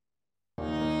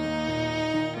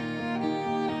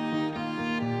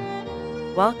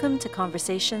Welcome to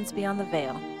Conversations Beyond the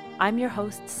Veil. I'm your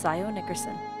host, Sayo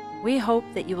Nickerson. We hope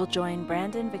that you will join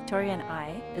Brandon, Victoria, and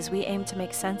I as we aim to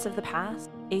make sense of the past,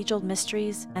 age-old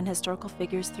mysteries, and historical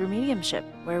figures through mediumship,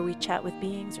 where we chat with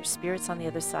beings or spirits on the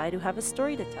other side who have a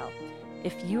story to tell.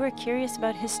 If you are curious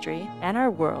about history and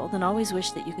our world and always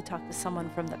wish that you could talk to someone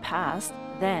from the past,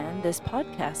 then this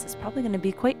podcast is probably going to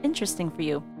be quite interesting for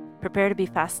you. Prepare to be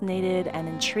fascinated and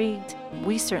intrigued.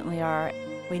 We certainly are.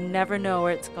 We never know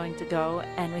where it's going to go,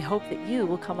 and we hope that you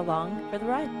will come along for the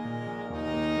ride.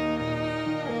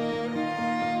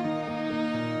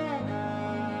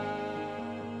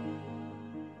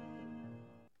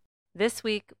 This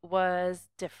week was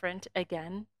different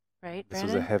again, right, This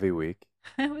Brandon? was a heavy week.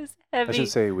 It was I heavy. shouldn't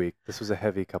say week. This was a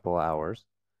heavy couple of hours.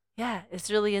 Yeah,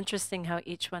 it's really interesting how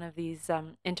each one of these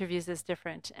interviews is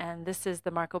different. And this is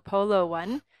the Marco Polo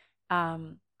one,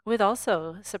 with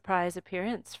also a surprise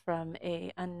appearance from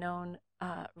a unknown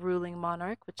ruling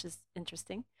monarch, which is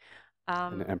interesting.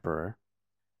 An emperor.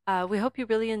 We hope you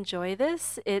really enjoy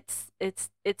this. It's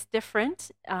different.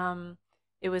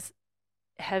 It was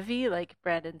heavy, like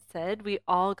Brandon said. We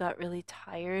all got really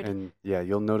tired. And yeah,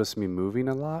 you'll notice me moving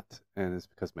a lot. And it's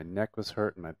because my neck was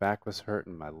hurt and my back was hurt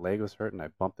and my leg was hurt and I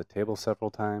bumped the table several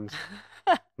times.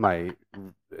 my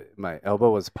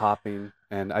elbow was popping.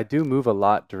 And I do move a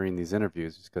lot during these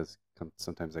interviews just because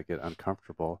sometimes I get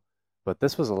uncomfortable. But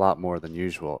this was a lot more than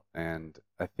usual. And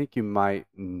I think you might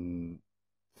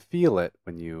feel it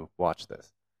when you watch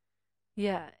this.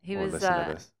 Yeah, he or was listen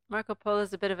to this. Marco Polo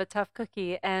is a bit of a tough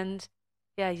cookie, and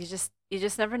yeah, you just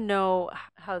never know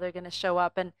how they're going to show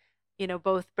up. And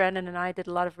both Brandon and I did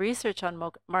a lot of research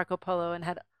on Marco Polo and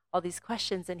had all these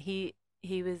questions, and he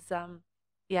was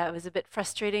yeah, it was a bit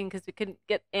frustrating because we couldn't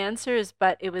get answers,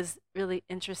 but it was really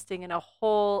interesting on a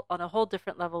whole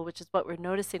different level, which is what we're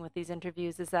noticing with these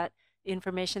interviews, is that the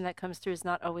information that comes through is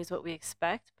not always what we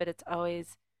expect, but it's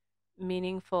always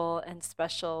meaningful and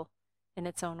special in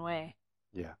its own way.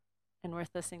 Yeah. And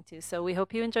worth listening to. So we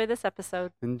hope you enjoy this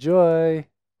episode. Enjoy.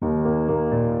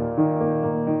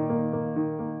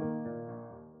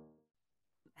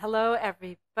 Hello,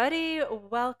 everybody.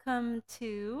 Welcome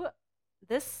to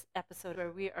this episode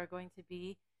where we are going to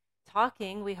be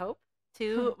talking, we hope,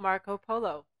 to Marco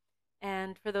Polo.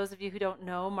 And for those of you who don't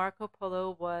know, Marco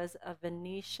Polo was a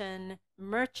Venetian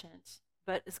merchant,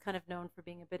 but is kind of known for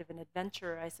being a bit of an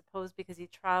adventurer, I suppose, because he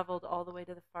traveled all the way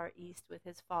to the Far East with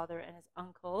his father and his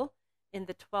uncle in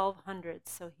the 1200s.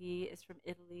 So he is from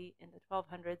Italy in the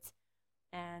 1200s,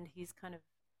 and he's kind of,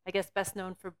 I guess, best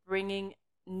known for bringing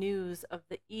news of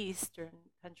the Eastern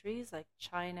countries like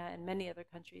China and many other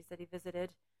countries that he visited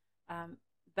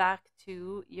back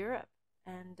to Europe,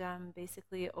 and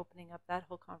basically opening up that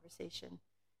whole conversation.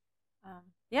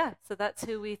 Yeah, so that's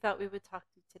who we thought we would talk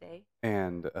to today.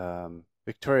 And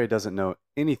Victoria doesn't know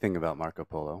anything about Marco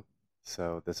Polo,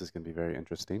 so this is going to be very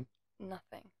interesting.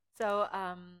 Nothing. So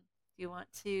do you want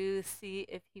to see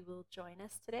if he will join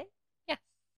us today? Yes.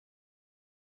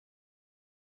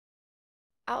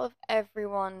 Out of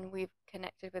everyone we've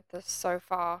connected with this so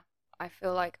far, I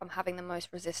feel like I'm having the most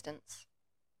resistance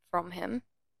from him.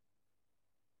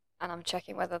 And I'm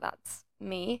checking whether that's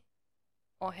me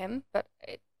or him, but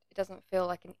it doesn't feel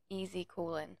like an easy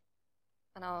call-in.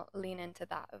 And I'll lean into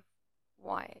that of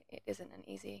why it isn't an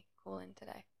easy call-in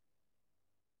today.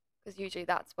 Because usually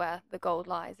that's where the gold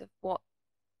lies of what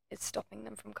is stopping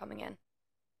them from coming in.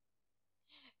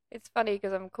 It's funny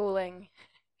because I'm calling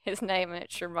his name and it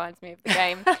just reminds me of the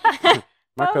game.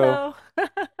 Marco.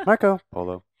 Marco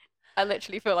Polo. I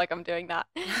literally feel like I'm doing that.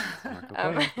 Marco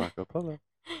Polo. Marco Polo.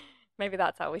 Maybe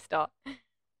that's how we start.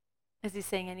 Is he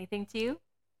saying anything to you?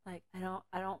 Like, I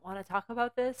don't want to talk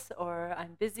about this, or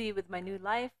I'm busy with my new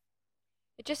life?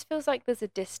 It just feels like there's a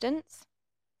distance.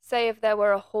 Say if there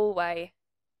were a hallway,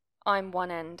 I'm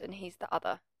one end and he's the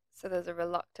other. So there's a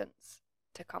reluctance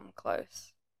to come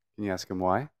close. Can you ask him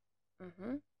why?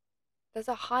 There's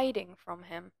a hiding from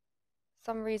him.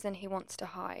 Some reason he wants to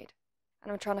hide.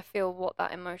 And I'm trying to feel what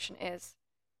that emotion is.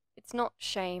 It's not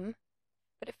shame,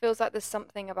 but it feels like there's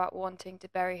something about wanting to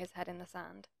bury his head in the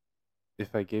sand.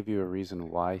 If I gave you a reason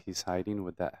why he's hiding,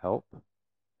 would that help?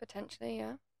 Potentially,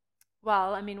 yeah.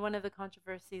 Well, I mean, one of the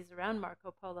controversies around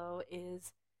Marco Polo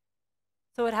is,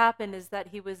 so what happened is that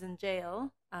he was in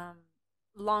jail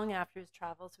long after his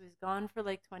travel. So he was gone for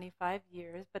like 25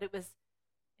 years, but it was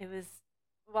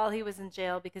while he was in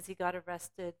jail because he got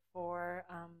arrested for,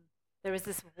 there was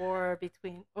this war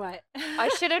between, what? I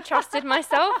should have trusted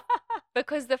myself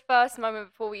because the first moment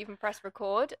before we even pressed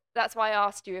record, that's why I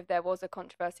asked you if there was a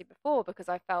controversy before, because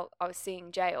I felt I was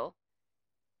seeing jail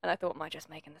and I thought, am I just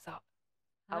making this up?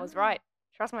 I was right.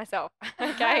 Trust myself.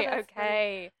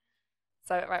 Okay.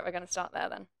 So, right, we're going to start there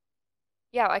then.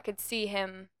 Yeah, I could see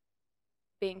him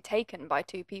being taken by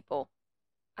two people.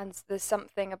 And there's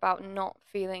something about not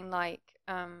feeling like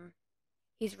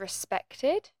he's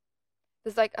respected.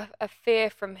 There's like a fear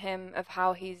from him of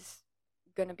how he's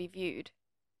going to be viewed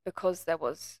because there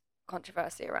was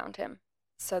controversy around him.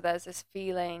 So there's this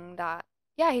feeling that,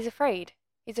 yeah, he's afraid.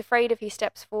 He's afraid if he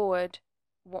steps forward,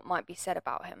 what might be said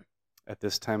about him. At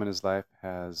this time in his life,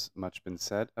 has much been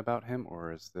said about him,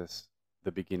 or is this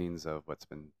the beginnings of what's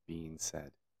been being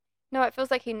said? No, it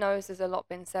feels like he knows there's a lot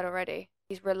been said already.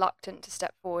 He's reluctant to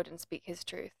step forward and speak his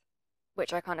truth,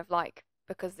 which I kind of like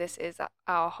because this is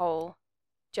our whole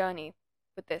journey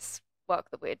with this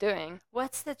work that we're doing.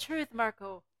 What's the truth,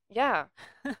 Marco? Yeah,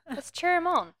 let's cheer him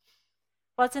on.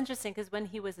 Well, it's interesting because when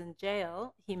he was in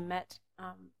jail, he met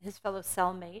his fellow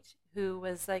cellmate who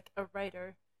was like a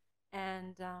writer,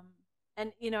 and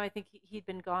I think he'd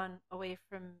been gone away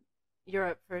from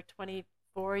Europe for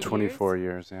 24 years. 24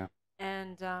 years, yeah.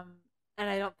 And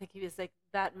I don't think he was like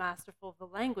that masterful of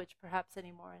the language perhaps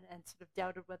anymore, and sort of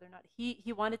doubted whether or not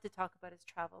he wanted to talk about his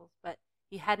travels, but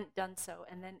he hadn't done so.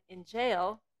 And then in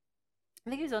jail, I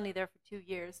think he was only there for 2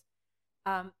 years.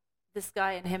 This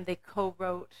guy and him, they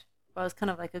co-wrote. Well, it was kind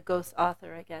of like a ghost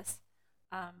author, I guess.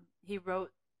 He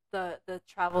wrote the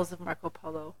Travels of Marco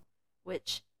Polo,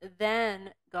 which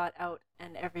then got out,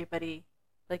 and everybody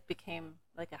like became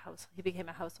like a house. He became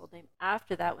a household name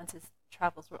after that, once his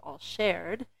travels were all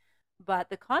shared. But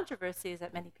the controversy is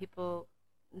that many people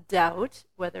doubt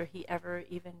whether he ever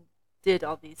even did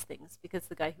all these things, because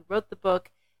the guy who wrote the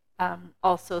book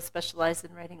also specialized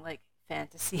in writing like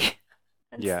fantasy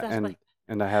and Yeah, stuff and like.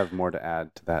 and I have more to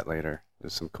add to that later.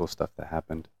 There's some cool stuff that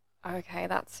happened. Okay,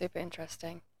 that's super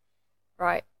interesting.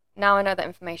 Right, now I know that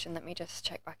information. Let me just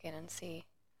check back in and see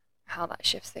how that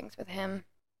shifts things with him.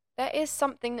 There is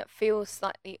something that feels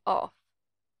slightly off,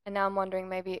 and now I'm wondering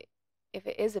maybe if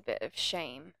it is a bit of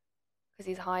shame because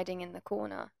he's hiding in the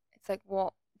corner. It's like,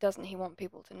 what doesn't he want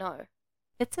people to know?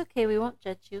 It's okay, we won't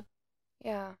judge you.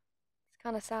 Yeah, it's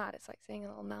kind of sad. It's like seeing a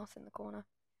little mouse in the corner.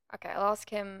 Okay, I'll ask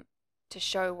him to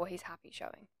show what he's happy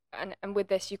showing. And with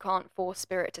this, you can't force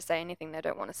Spirit to say anything they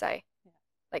don't want to say. Yeah.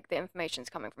 Like, the information's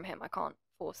coming from him. I can't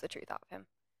force the truth out of him.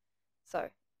 So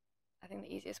I think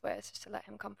the easiest way is just to let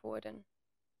him come forward and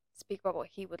speak about what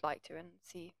he would like to and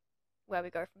see where we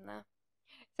go from there.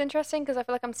 It's interesting because I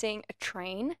feel like I'm seeing a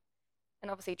train,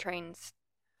 and obviously trains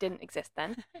didn't exist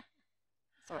then.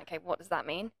 So I'm like, okay, what does that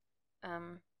mean?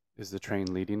 Is the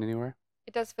train leading anywhere?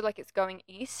 It does feel like it's going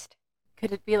east.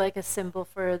 Could it be like a symbol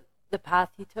for the path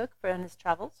he took for in his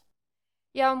travels?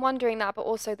 Yeah, I'm wondering that, but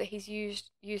also that he's used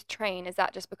train. Is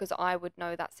that just because I would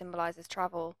know that symbolizes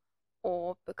travel,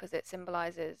 or because it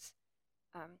symbolizes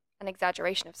an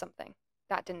exaggeration of something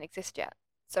that didn't exist yet?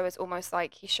 So it's almost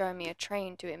like he's showing me a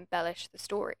train to embellish the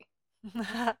story.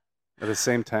 At the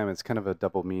same time, it's kind of a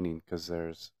double meaning because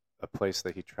there's a place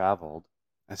that he traveled.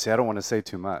 And see, I don't want to say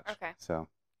too much. Okay. So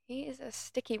He is a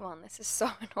sticky one. This is so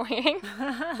annoying.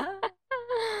 I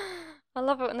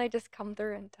love it when they just come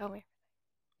through and tell me.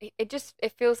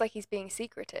 It feels like he's being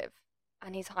secretive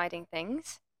and he's hiding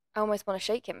things. I almost want to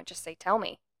shake him and just say, tell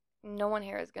me. No one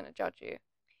here is going to judge you.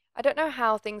 I don't know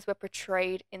how things were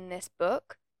portrayed in this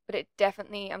book, but it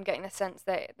definitely, I'm getting the sense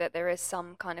that there is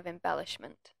some kind of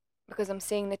embellishment, because I'm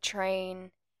seeing the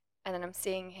train and then I'm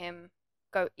seeing him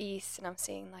go east and I'm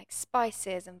seeing like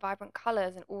spices and vibrant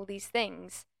colors and all these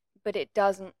things, but it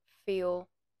doesn't feel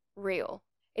real.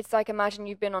 It's like, imagine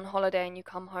you've been on holiday and you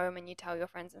come home and you tell your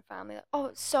friends and family that, oh,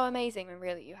 it's so amazing, when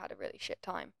really you had a really shit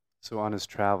time. So on his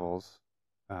travels,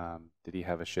 did he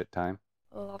have a shit time?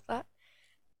 I love that.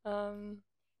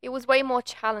 It was way more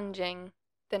challenging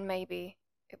than maybe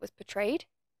it was portrayed.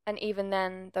 And even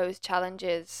then, those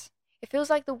challenges, it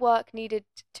feels like the work needed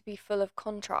to be full of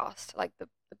contrast, like the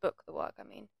work, I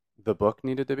mean. The book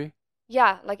needed to be?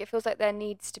 Yeah, like it feels like there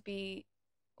needs to be,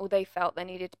 or they felt there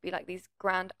needed to be like these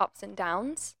grand ups and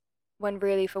downs, when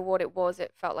really for what it was,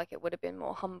 it felt like it would have been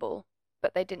more humble,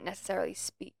 but they didn't necessarily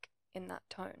speak in that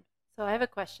tone. So I have a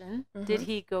question. Did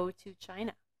he go to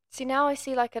China? See, now I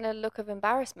see like a look of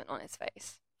embarrassment on his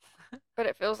face. But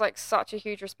it feels like such a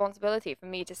huge responsibility for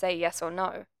me to say yes or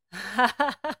no.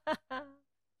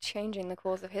 Changing the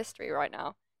course of history right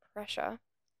now. Pressure.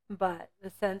 But the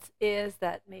sense is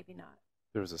that maybe not.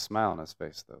 There was a smile on his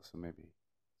face, though, so maybe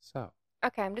so.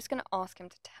 Okay, I'm just going to ask him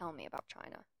to tell me about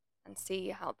China and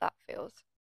see how that feels.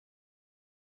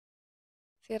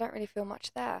 See, I don't really feel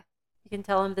much there. You can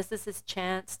tell him this is his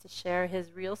chance to share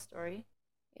his real story.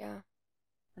 Yeah.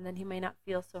 And then he may not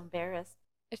feel so embarrassed.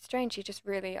 It's strange.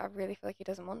 I really feel like he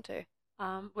doesn't want to.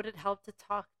 Would it help to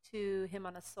talk to him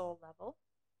on a soul level?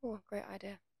 Oh, great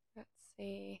idea. Let's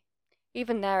see.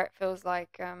 Even there, it feels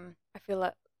like I feel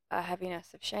a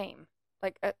heaviness of shame.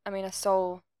 Like I mean, a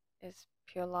soul is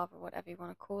pure love or whatever you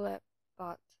want to call it,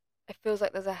 but it feels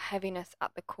like there's a heaviness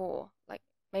at the core. Like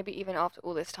maybe even after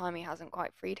all this time, he hasn't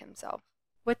quite freed himself.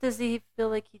 What does he feel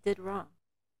like he did wrong?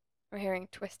 I'm hearing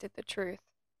twisted the truth.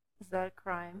 Is that a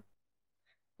crime?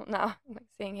 Well, now, like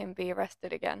seeing him be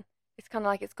arrested again, it's kind of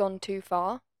like it's gone too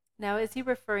far. Now, is he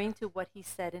referring to what he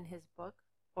said in his book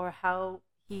or how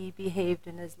he behaved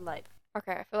in his life?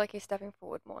 Okay, I feel like he's stepping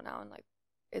forward more now and like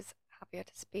is happier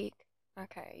to speak.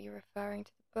 Okay, are you referring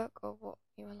to the book or what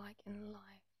you were like in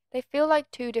life? They feel like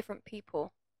two different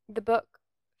people. The book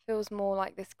feels more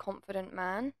like this confident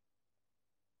man,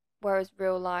 whereas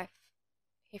real life,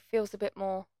 he feels a bit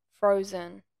more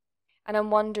frozen. And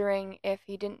I'm wondering if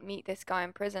he didn't meet this guy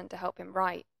in prison to help him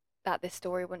write, that this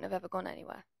story wouldn't have ever gone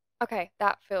anywhere. Okay,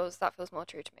 that feels more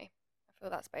true to me. I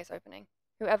feel that space opening.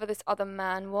 Whoever this other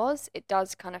man was, it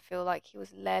does kind of feel like he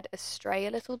was led astray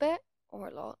a little bit, or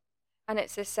a lot. And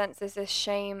it's this sense, there's this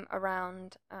shame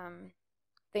around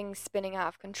things spinning out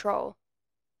of control.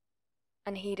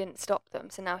 And he didn't stop them,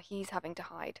 so now he's having to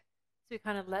hide. So you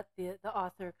kind of let the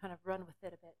author kind of run with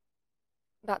it a bit.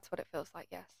 That's what it feels like,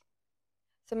 yes.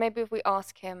 So maybe if we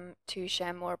ask him to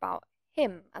share more about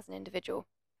him as an individual,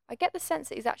 I get the sense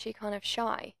that he's actually kind of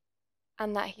shy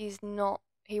and that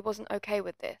he wasn't okay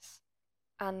with this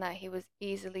and that he was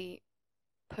easily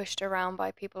pushed around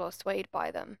by people or swayed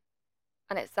by them.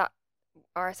 And it's that,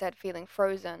 or I said, feeling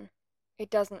frozen. It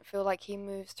doesn't feel like he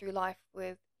moves through life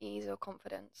with ease or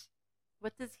confidence.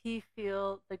 What does he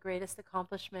feel the greatest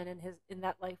accomplishment in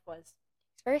that life was?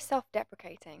 He's very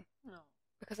self-deprecating. No.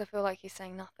 Because I feel like he's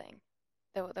saying nothing.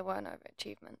 There were no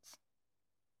achievements.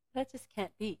 That just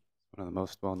can't be. One of the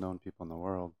most well-known people in the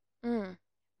world.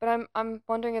 But I'm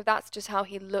wondering if that's just how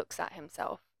he looks at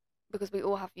himself, because we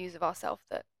all have views of ourselves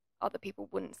that other people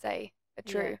wouldn't say are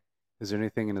true. Yeah. Is there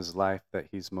anything in his life that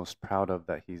he's most proud of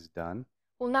that he's done?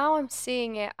 Well, now I'm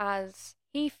seeing it as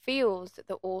he feels that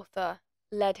the author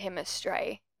led him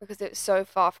astray because it's so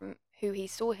far from who he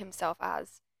saw himself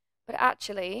as. But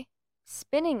actually,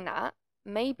 spinning that,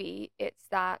 maybe it's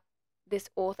that this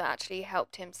author actually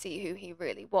helped him see who he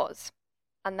really was.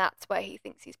 And that's where he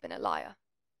thinks he's been a liar.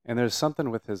 And there's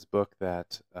something with his book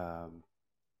that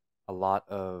a lot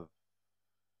of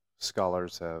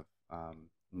scholars have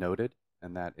noted,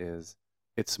 and that is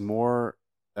it's more,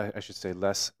 I should say,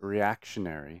 less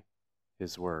reactionary,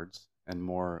 his words, and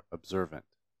more observant.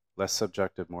 Less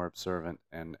subjective, more observant.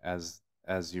 And as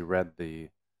you read the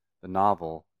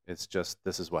novel, it's just,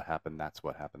 this is what happened, that's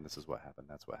what happened, this is what happened,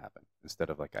 that's what happened. Instead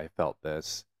of like, I felt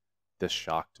this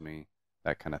shocked me,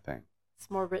 that kind of thing. It's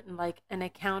more written like an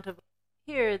account of,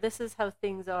 here, this is how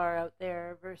things are out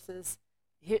there versus,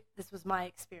 here, this was my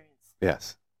experience.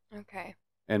 Yes. Okay.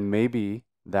 And maybe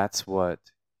that's what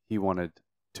he wanted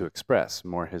to express,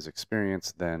 more his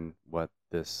experience than what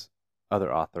this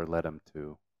other author led him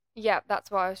to. Yeah,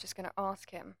 that's why I was just going to ask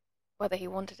him whether he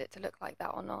wanted it to look like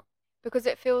that or not. Because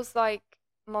it feels like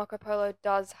Marco Polo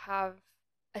does have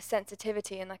a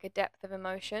sensitivity and like a depth of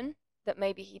emotion that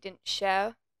maybe he didn't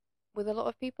share with a lot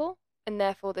of people. And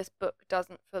therefore this book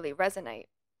doesn't fully resonate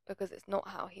because it's not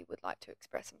how he would like to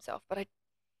express himself. But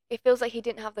it feels like he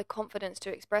didn't have the confidence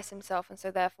to express himself, and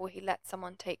so therefore he let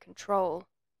someone take control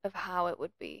of how it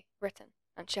would be written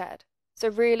and shared. So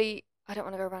really, I don't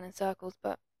want to go around in circles,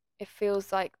 but it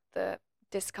feels like the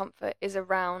discomfort is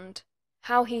around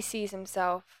how he sees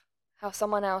himself, how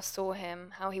someone else saw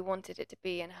him, how he wanted it to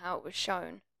be, and how it was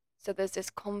shown. So there's this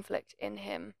conflict in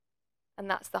him, and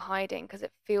that's the hiding, because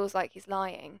it feels like he's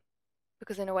lying,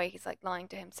 because in a way he's like lying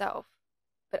to himself.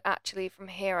 But actually from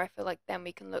here I feel like then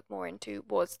we can look more into,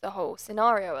 was the whole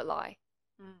scenario a lie?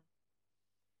 Well,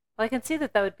 I can see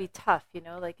that would be tough,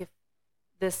 like if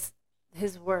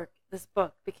his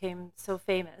book became so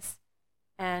famous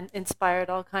and inspired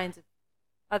all kinds of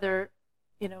other,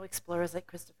 explorers like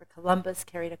Christopher Columbus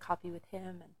carried a copy with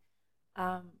him.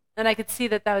 And I could see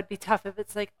that would be tough if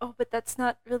it's like, oh, but that's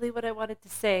not really what I wanted to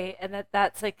say. And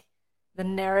that's like the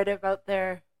narrative out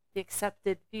there, the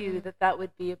accepted view, that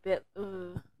would be a bit,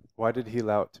 ugh. Why did he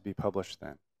allow it to be published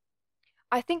then?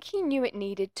 I think he knew it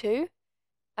needed to.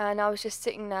 And I was just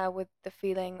sitting there with the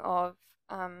feeling of,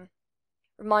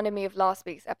 reminded me of last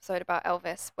week's episode about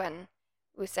Elvis when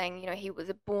we were saying, he was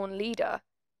a born leader,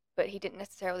 but he didn't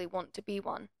necessarily want to be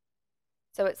one.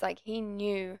 So it's like he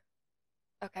knew,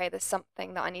 okay, there's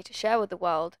something that I need to share with the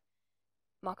world.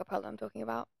 Marco Polo I'm talking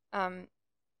about.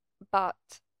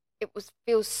 But it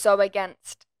feels so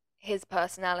against his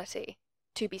personality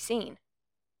to be seen.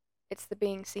 It's the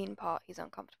being seen part he's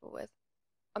uncomfortable with.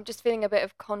 I'm just feeling a bit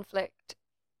of conflict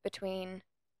between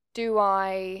do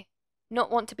I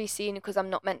not want to be seen because I'm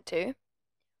not meant to?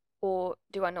 Or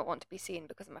do I not want to be seen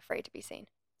because I'm afraid to be seen?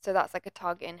 So that's like a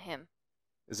tug in him.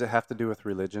 Does it have to do with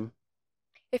religion?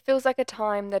 It feels like a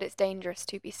time that it's dangerous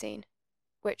to be seen,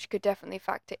 which could definitely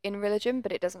factor in religion,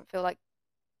 but it doesn't feel like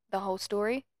the whole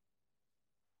story.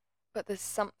 But there's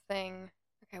something.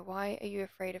 Okay, why are you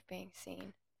afraid of being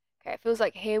seen? Okay, it feels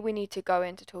like here we need to go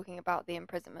into talking about the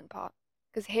imprisonment part.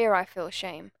 Because here I feel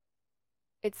shame.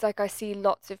 It's like I see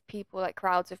lots of people, like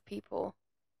crowds of people,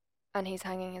 and he's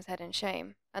hanging his head in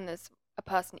shame, and there's a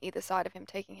person either side of him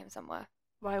taking him somewhere.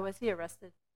 Why was he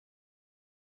arrested?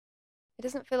 It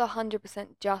doesn't feel 100%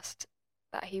 just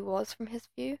that he was from his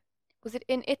view. Was it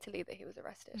in Italy that he was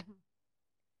arrested?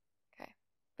 Mm-hmm. Okay.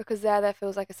 Because there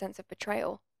feels like a sense of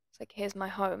betrayal. It's like, here's my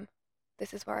home.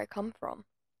 This is where I come from.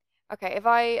 Okay,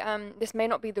 if this may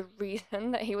not be the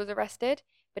reason that he was arrested,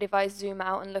 but if I zoom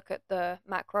out and look at the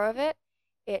macro of it,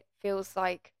 it feels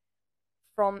like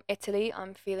from Italy,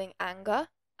 I'm feeling anger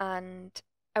and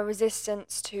a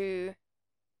resistance to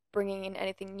bringing in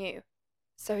anything new.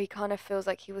 So he kind of feels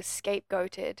like he was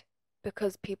scapegoated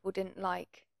because people didn't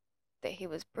like that he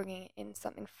was bringing in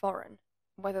something foreign,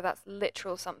 whether that's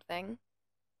literal something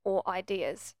or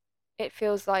ideas. It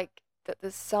feels like that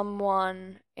there's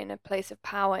someone in a place of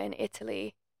power in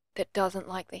Italy that doesn't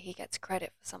like that he gets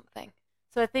credit for something.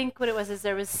 So I think what it was is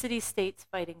there was city-states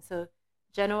fighting. So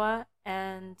Genoa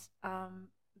and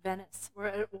Venice were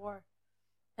at war.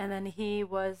 And then he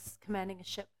was commanding a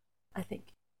ship, I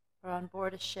think, or on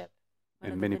board a ship.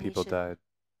 And many people died.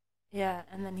 Yeah,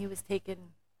 and then he was taken,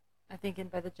 I think, in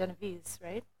by the Genovese,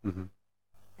 right? Mm-hmm.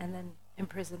 And then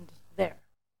imprisoned there.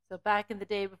 So back in the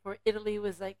day before Italy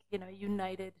was like, a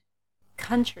united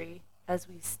country as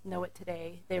we know it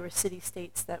today, they were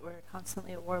city-states that were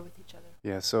constantly at war with each other.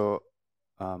 Yeah, so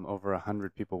over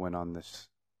 100 people went on this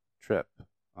trip,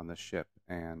 on this ship,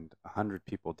 and 100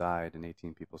 people died and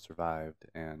 18 people survived.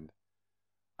 And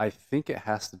I think it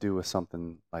has to do with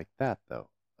something like that, though.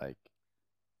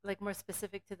 Like more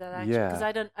specific to that action, Yeah. because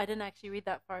I didn't actually read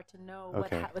that far to know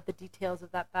Okay. what the details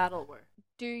of that battle were.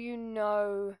 Do you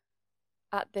know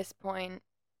at this point,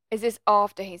 is this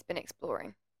after he's been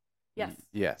exploring? Yes.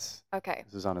 Yes. Okay.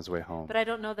 This is on his way home. But I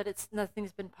don't know that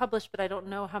nothing's been published, but I don't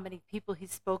know how many people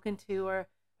he's spoken to, or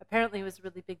apparently it was a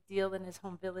really big deal in his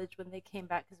home village when they came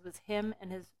back, because it was him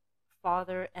and his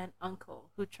father and uncle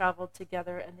who traveled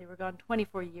together, and they were gone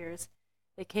 24 years.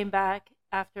 They came back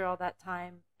after all that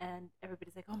time, and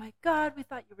everybody's like, oh my God, we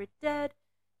thought you were dead.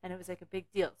 And it was like a big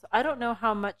deal. So I don't know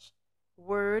how much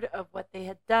word of what they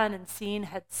had done and seen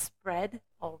had spread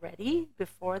already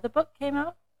before the book came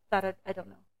out. That I don't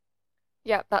know.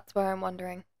 Yeah, that's where I'm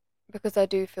wondering. Because I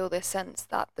do feel this sense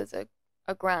that there's a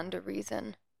grander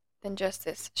reason than just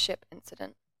this ship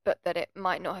incident, but that it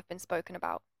might not have been spoken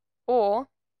about. Or,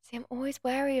 see, I'm always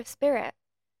wary of Spirit,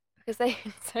 because they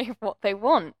can say what they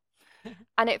want.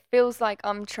 And it feels like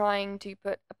I'm trying to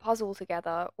put a puzzle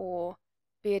together or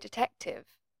be a detective.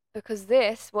 Because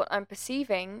this, what I'm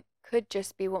perceiving, could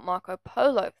just be what Marco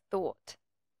Polo thought,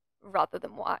 rather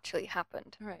than what actually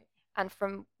happened. Right. And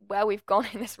from where we've gone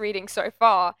in this reading so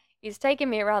far, he's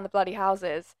taken me around the bloody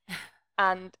houses.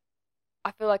 And I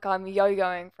feel like I'm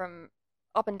yo-yoing from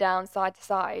up and down, side to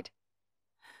side.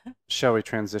 Shall we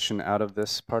transition out of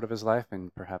this part of his life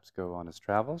and perhaps go on his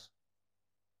travels?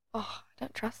 Oh, I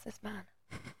don't trust this man.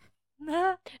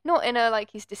 Not in a,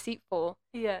 like, he's deceitful.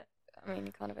 Yeah. I mean,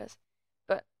 he kind of is.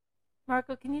 But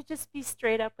Marco, can you just be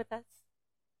straight up with us?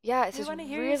 yeah, it's We just want to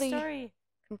hear really your story.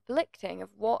 conflicting of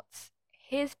what's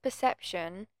his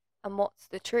perception and what's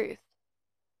the truth.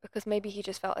 Because maybe he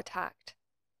just felt attacked.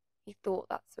 He thought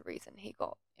that's the reason he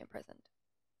got imprisoned.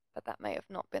 But that may have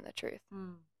not been the truth.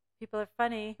 People are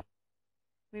funny.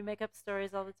 We make up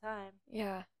stories all the time.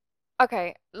 Yeah.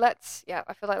 Okay, I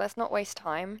feel like let's not waste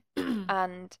time.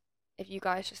 And if you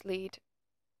guys just lead,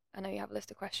 I know you have a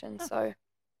list of questions, so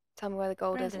tell me where the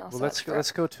gold is and I'll Well, search for it.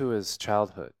 let's go to his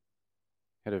childhood.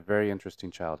 He had a very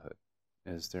interesting childhood.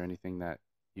 Is there anything that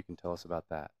you can tell us about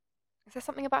that? Is there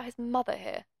something about his mother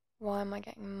here? Why am I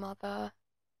getting mother?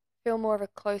 Feel more of a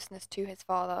closeness to his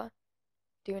father.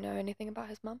 Do you know anything about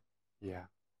his mum? Yeah.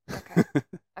 Okay.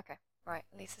 Okay, right,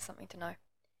 at least there's something to know.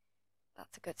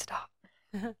 That's a good start.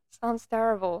 Sounds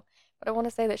terrible, but I want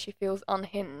to say that she feels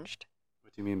unhinged.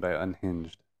 What do you mean by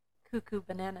unhinged? Cuckoo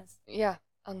bananas. Yeah,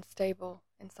 unstable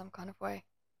in some kind of way,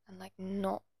 and like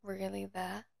not really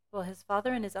there. Well, his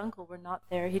father and his uncle were not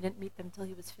there. He didn't meet them till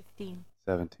he was 15.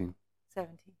 17.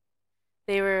 17.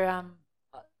 They were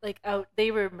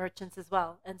they were merchants as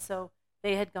well, and so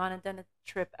they had gone and done a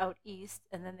trip out east,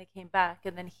 and then they came back,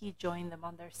 and then he joined them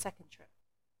on their second trip.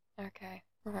 Okay,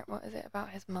 right, what is it about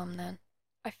his mum then?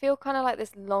 I feel kind of like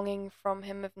this longing from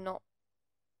him of not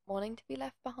wanting to be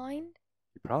left behind.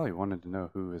 He probably wanted to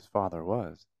know who his father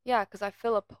was. Yeah, because I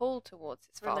feel a pull towards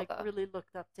his Or like father. really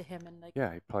looked up to him and like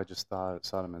Yeah, he probably just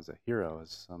saw him as a hero, as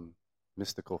some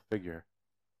mystical figure.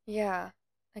 Yeah.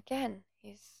 Again,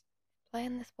 he's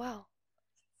playing this well.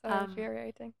 So Um,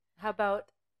 infuriating. how about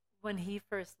when he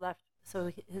first left? So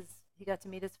he got to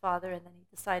meet his father, and then he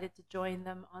decided to join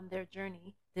them on their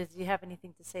journey. Did you have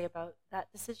anything to say about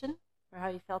that decision, or how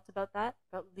you felt about that,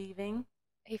 about leaving?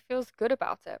 He feels good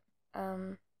about it.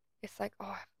 It's like, oh,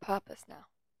 I have a purpose now.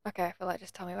 Okay, I feel like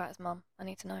just tell me about his mum. I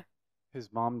need to know.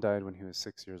 His mom died when he was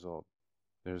 6 years old.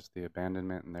 There's the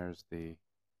abandonment and there's the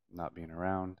not being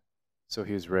around. So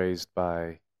he was raised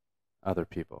by other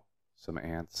people, some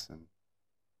aunts, and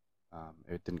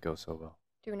it didn't go so well.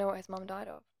 Do you know what his mum died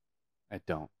of? I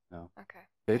don't know. Okay.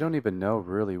 They don't even know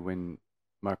really when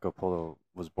Marco Polo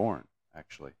was born,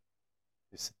 actually.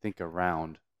 They think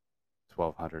around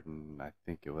 1200, and I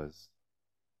think it was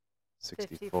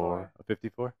 64 or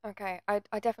 54. Okay,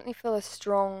 I definitely feel a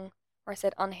strong, where I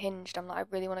said unhinged, I'm like, I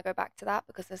really want to go back to that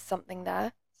because there's something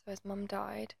there. So his mum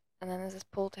died, and then there's this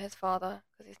pull to his father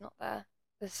because he's not there.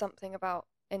 There's something about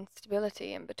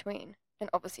instability in between. And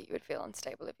obviously, you would feel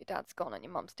unstable if your dad's gone and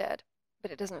your mum's dead,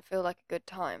 but it doesn't feel like a good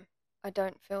time. I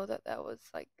don't feel that there was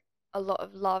like a lot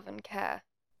of love and care.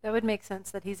 That would make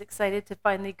sense that he's excited to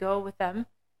finally go with them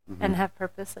and have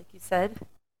purpose, like you said.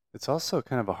 It's also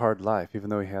kind of a hard life. Even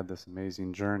though he had this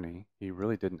amazing journey, he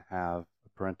really didn't have a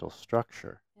parental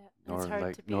structure, Yeah, and it's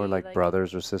hard to be nor like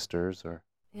brothers or sisters or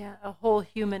yeah, a whole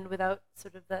human without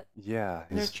sort of that yeah,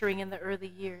 he's nurturing in the early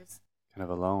years. kind of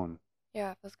alone.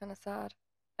 Yeah, it feels kind of sad.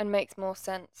 And makes more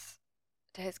sense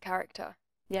to his character.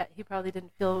 Yeah, he probably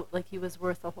didn't feel like he was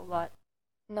worth a whole lot.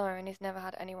 No, and he's never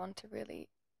had anyone to really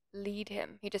lead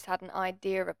him. He just had an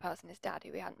idea of a person, his dad,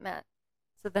 who he hadn't met.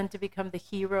 So then to become the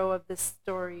hero of this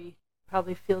story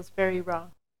probably feels very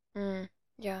wrong.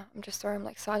 Yeah, I'm just sorry, I'm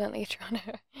like silently trying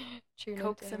to tune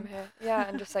Coax into him him. here. Yeah,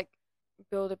 and just like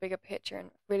build a bigger picture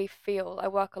and really feel. I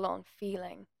work a lot on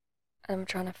feeling. And I'm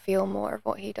trying to feel more of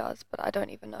what he does, but I don't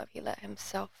even know if he let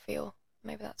himself feel.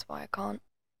 Maybe that's why I can't.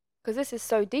 Because this is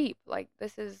so deep. Like,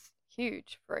 this is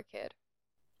huge for a kid.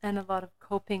 And a lot of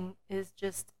coping is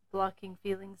just blocking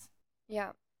feelings.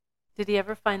 Yeah. Did he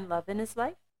ever find love in his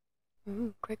life?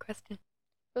 Ooh, great question.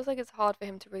 Feels like it's hard for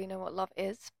him to really know what love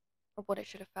is or what it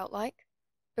should have felt like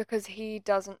because he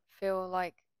doesn't feel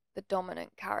like the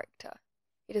dominant character.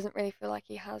 He doesn't really feel like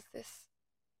he has this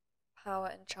power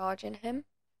and charge in him.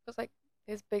 Feels like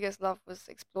his biggest love was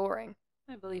exploring.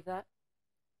 I believe that.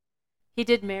 He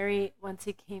did marry once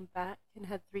he came back and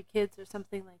had 3 kids or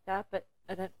something like that, but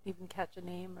I don't even catch a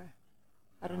name, or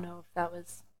I don't know if that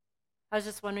was. I was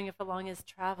just wondering if along his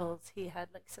travels he had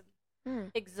like some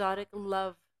exotic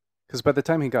love. Because by the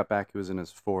time he got back, he was in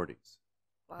his 40s.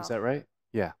 Wow. Is that right?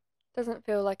 Yeah. Doesn't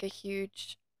feel like a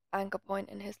huge anchor point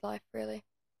in his life, really.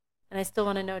 And I still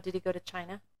want to know, did he go to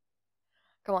China?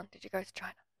 Come on, did you go to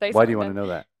China? Why do you want to know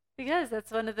that? Because that's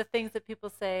one of the things that people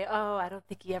say, oh, I don't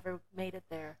think he ever made it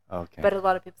there. Okay. But a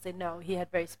lot of people say, no, he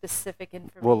had very specific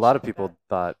information. Well, a lot of people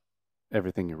thought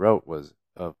everything he wrote was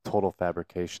a total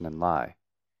fabrication and lie.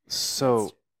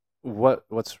 So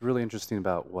what's really interesting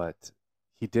about what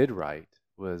he did write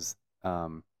was,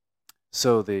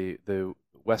 so the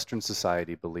Western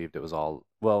society believed it was all,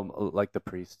 well, like the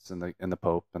priests and the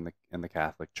Pope and the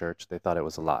Catholic Church, they thought it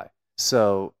was a lie.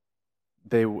 So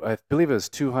I believe it was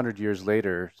 200 years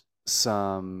later,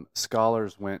 some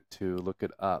scholars went to look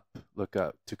up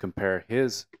to compare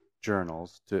his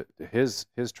journals to his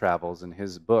travels and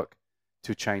his book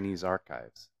to Chinese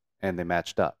archives, and they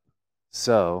matched up.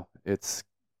 So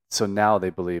now they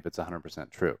believe it's 100%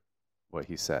 true what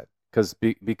he said,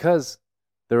 because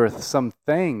there were some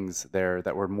things there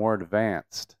that were more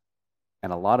advanced,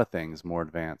 and a lot of things more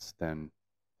advanced than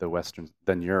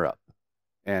Europe,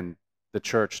 and the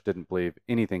church didn't believe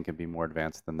anything can be more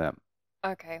advanced than them.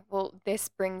 Okay, well, this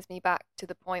brings me back to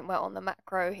the point where on the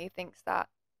macro he thinks that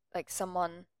like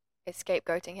someone is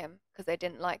scapegoating him because they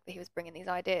didn't like that he was bringing these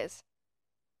ideas,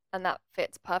 and that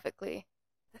fits perfectly.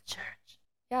 The church.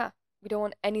 Yeah, we don't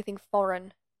want anything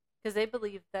foreign. Because they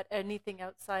believed that anything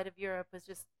outside of Europe was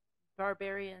just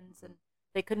barbarians, and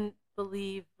they couldn't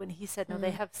believe when he said, no,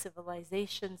 they have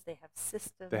civilizations, they have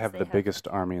systems. They have the biggest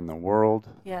army in the world.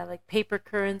 Yeah, like paper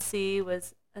currency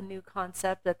was a new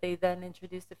concept that they then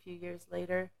introduced a few years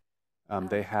later.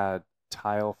 They had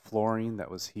tile flooring that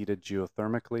was heated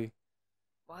geothermically.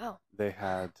 Wow. They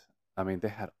had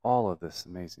all of this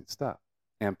amazing stuff.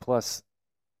 And plus,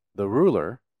 the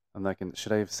ruler,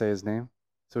 should I say his name?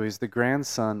 So he's the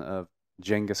grandson of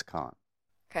Genghis Khan.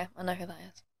 Okay, I know who that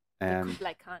is. And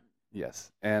Kublai Khan.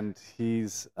 yes, and he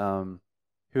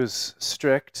was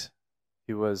strict.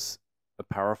 He was a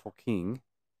powerful king.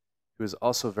 He was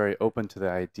also very open to the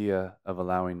idea of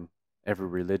allowing every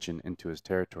religion into his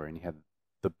territory, and he had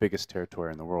the biggest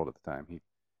territory in the world at the time.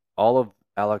 All of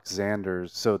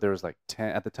Alexander's, so there was like 10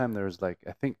 at the time. There was like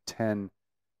I think 10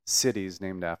 cities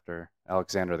named after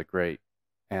Alexander the Great,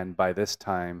 and by this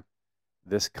time,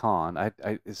 this Khan,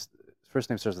 his first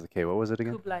name starts with a K. What was it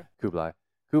again? Kublai.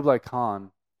 Kublai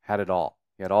Khan had it all.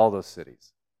 He had all those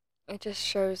cities. It just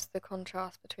shows the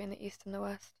contrast between the East and the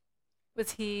West.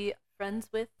 Was he friends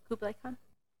with Kublai Khan?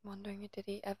 Wondering, did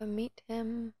he ever meet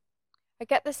him? I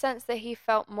get the sense that he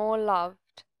felt more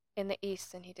loved in the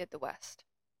East than he did the West,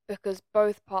 because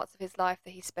both parts of his life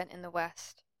that he spent in the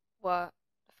West were,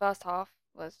 the first half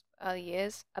was early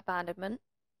years, abandonment,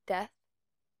 death,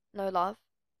 no love,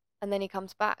 and then he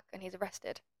comes back and he's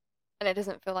arrested. And it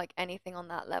doesn't feel like anything on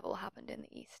that level happened in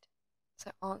the East.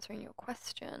 So answering your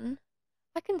question,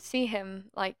 I can see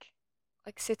him like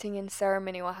sitting in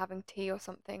ceremony or having tea or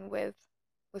something with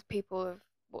people of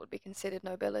what would be considered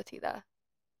nobility there,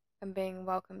 and being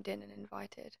welcomed in and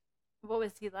invited. What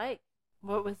was he like?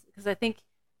 Because I think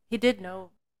he did know,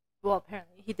 well,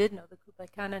 apparently he did know the Kublai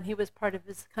Khan, and he was part of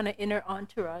his kind of inner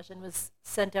entourage and was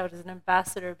sent out as an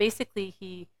ambassador. Basically,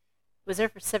 he was there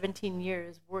for 17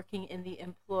 years working in the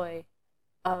employ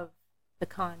of the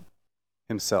Khan.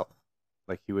 Himself.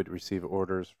 Like he would receive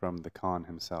orders from the Khan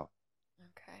himself.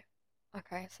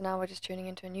 Okay, so now we're just tuning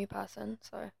into a new person,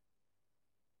 so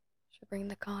should bring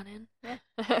the Khan in.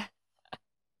 Yeah.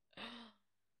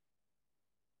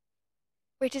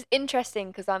 Which is interesting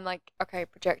because I'm like, okay,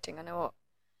 projecting. I know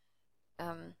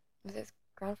what. Was his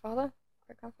grandfather?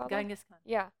 Great grandfather? Genghis Khan.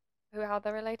 Yeah. How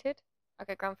they're related?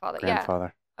 Okay, grandfather.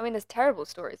 Grandfather. Yeah. I mean, there's terrible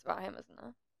stories about him,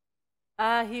 isn't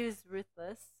there? He was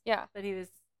ruthless. Yeah. But he was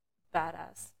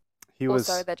badass.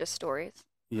 Also, they're just stories.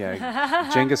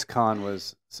 Yeah. Genghis Khan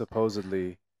was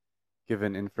supposedly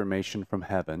given information from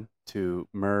heaven to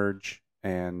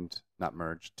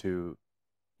to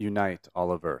unite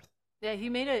all of Earth. Yeah, he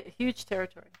made a huge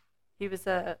territory. He was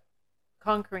a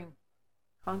conquering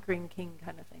king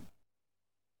kind of thing.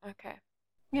 Okay.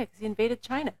 Yeah, because he invaded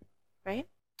China, right?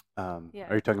 Yeah,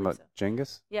 are you talking about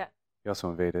Genghis? Yeah. He also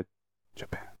invaded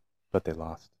Japan, but they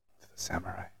lost to the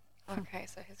samurai. Okay,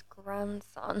 so his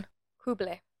grandson,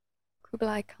 Kublai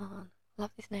Khan.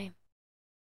 Love his name.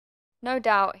 No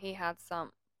doubt he had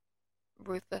some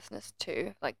ruthlessness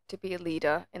too, like to be a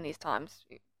leader in these times.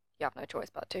 You have no choice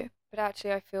but to. But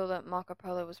actually, I feel that Marco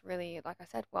Polo was really, like I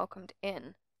said, welcomed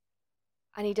in.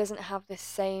 And he doesn't have this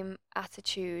same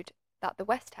attitude that the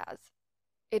West has.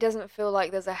 It doesn't feel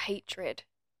like there's a hatred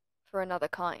for another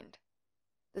kind.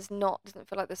 Doesn't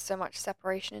feel like there's so much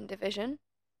separation and division.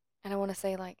 And I want to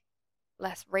say, like,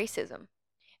 less racism.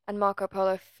 And Marco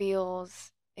Polo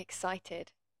feels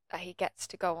excited that he gets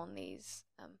to go on these,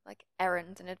 like,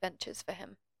 errands and adventures for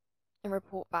him and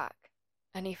report back.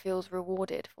 And he feels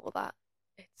rewarded for that.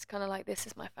 It's kind of like, this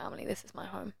is my family, this is my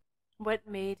home. What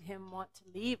made him want to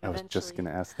leave eventually? I was just going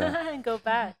to ask that. And go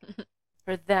back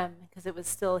for them, because it was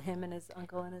still him and his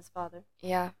uncle and his father.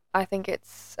 Yeah, I think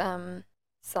it's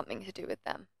something to do with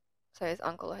them. So his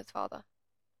uncle or his father,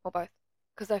 or both.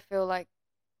 Because I feel like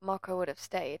Marco would have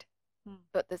stayed,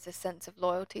 but there's this sense of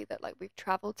loyalty that, like, we've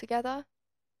traveled together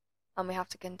and we have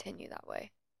to continue that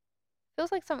way.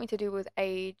 Feels like something to do with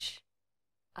age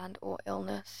and or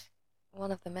illness.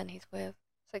 One of the men he's with.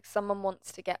 It's like someone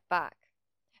wants to get back.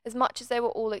 As much as they were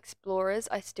all explorers,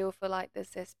 I still feel like there's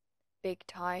this big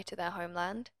tie to their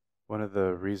homeland. One of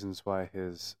the reasons why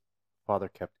his father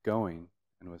kept going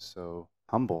and was so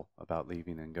humble about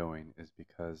leaving and going is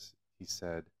because he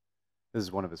said, this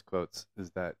is one of his quotes,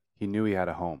 is that he knew he had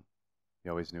a home. He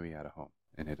always knew he had a home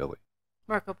in Italy.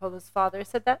 Marco Polo's father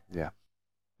said that? Yeah.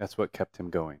 That's what kept him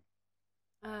going.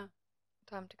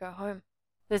 Time to go home.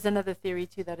 There's another theory,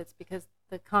 too, that it's because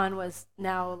the Khan was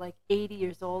now like 80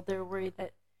 years old. They're worried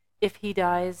that if he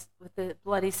dies with the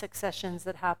bloody successions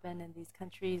that happen in these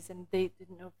countries, and they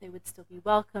didn't know if they would still be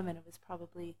welcome, and it was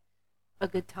probably a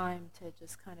good time to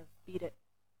just kind of beat it.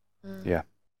 Yeah.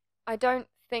 I don't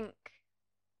think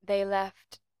they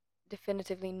left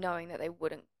definitively knowing that they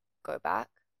wouldn't go back,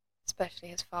 especially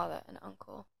his father and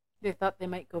uncle. They thought they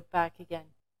might go back again.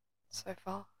 So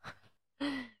far.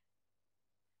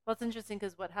 Well, it's interesting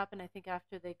because what happened, I think,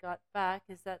 after they got back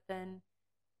is that then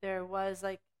there was,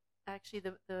 like, actually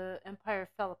the empire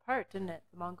fell apart, didn't it?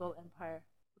 The Mongol Empire.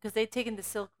 Because they'd taken the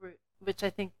Silk Route, which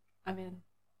I think, I mean,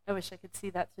 I wish I could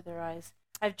see that through their eyes.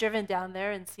 I've driven down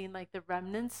there and seen, like, the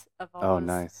remnants of all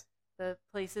nice. The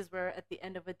places where at the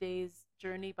end of a day's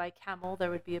journey by camel,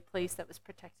 there would be a place that was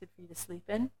protected for you to sleep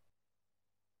in.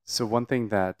 So one thing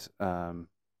that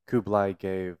Kublai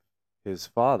gave his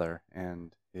father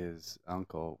and his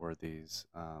uncle were these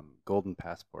golden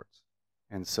passports.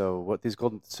 And so what these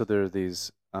golden so there are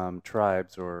these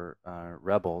tribes or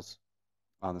rebels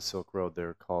on the Silk Road.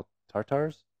 They're called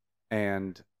Tartars,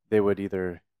 and they would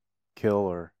either kill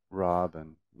or rob,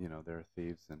 and they're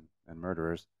thieves and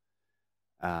murderers.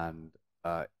 And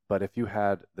but if you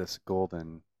had this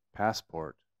golden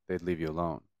passport, they'd leave you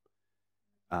alone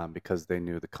because they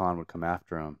knew the Khan would come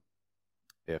after them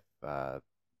if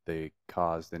they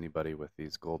caused anybody with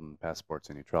these golden passports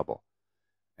any trouble.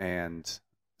 And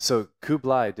so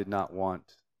Kublai did not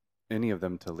want any of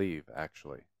them to leave,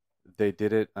 actually. They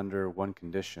did it under one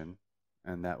condition,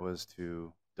 and that was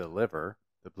to deliver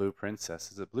the Blue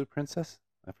Princess. Is it Blue Princess?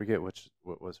 I forget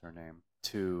what was her name.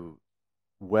 To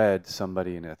wed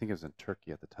somebody I think it was in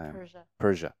Turkey at the time.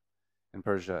 Persia. In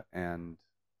Persia, and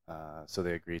so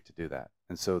they agreed to do that.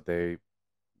 And so they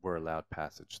were allowed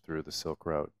passage through the Silk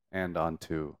Road and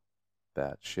onto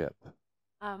that ship.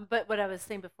 But what I was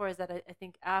saying before is that I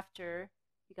think after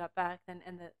he got back, and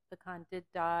the Khan did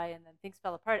die, and then things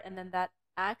fell apart, and then that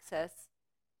access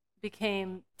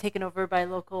became taken over by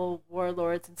local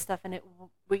warlords and stuff, and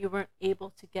you weren't able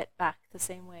to get back the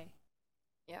same way.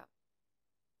 Yeah.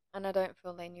 And I don't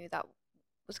feel they knew that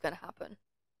was going to happen.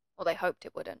 Or they hoped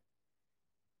it wouldn't.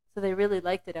 So they really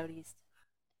liked it out east.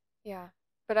 Yeah.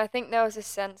 But I think there was a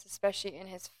sense, especially in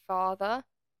his father,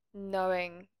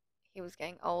 knowing he was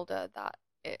getting older, that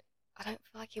I don't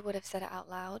feel like he would have said it out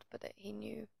loud, but that he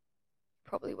knew he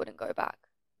probably wouldn't go back.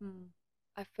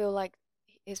 I feel like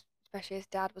especially his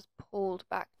dad was pulled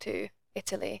back to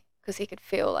Italy because he could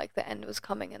feel like the end was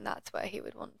coming, and that's where he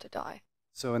would want to die.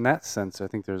 So in that sense, I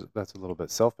think that's a little bit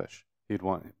selfish. He'd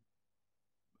want,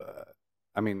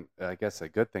 I guess a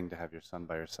good thing to have your son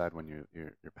by your side when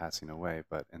you're passing away.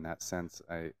 But in that sense,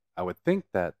 I would think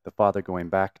that the father going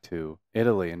back to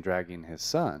Italy and dragging his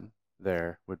son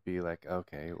there would be like,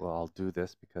 okay, well, I'll do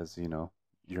this because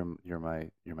you're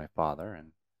my father,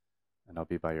 and I'll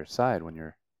be by your side when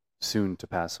you're soon to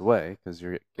pass away because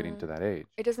you're getting to that age.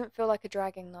 It doesn't feel like a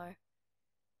dragging though.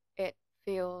 It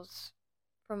feels,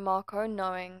 from Marco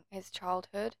knowing his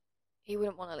childhood, he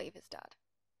wouldn't want to leave his dad.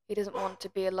 He doesn't want to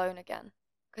be alone again.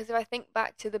 Because if I think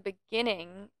back to the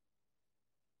beginning,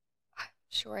 I'm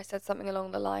sure I said something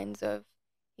along the lines of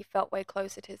he felt way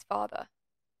closer to his father,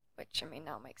 which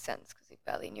now makes sense because he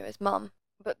barely knew his mum.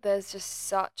 But there's just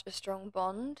such a strong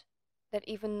bond that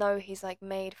even though he's like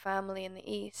made family in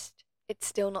the East, it's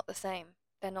still not the same.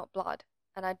 They're not blood.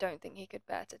 And I don't think he could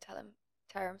bear to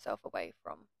tear himself away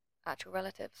from actual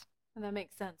relatives. And that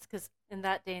makes sense because in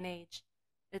that day and age,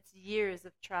 it's years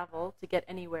of travel to get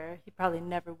anywhere. He probably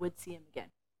never would see him again.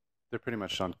 They're pretty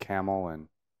much on camel and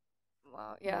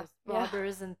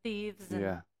robbers and thieves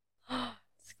and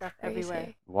stuff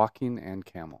everywhere. Walking and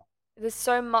camel. There's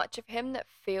so much of him that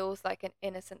feels like an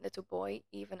innocent little boy,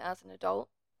 even as an adult,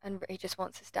 and he just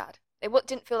wants his dad. It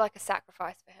didn't feel like a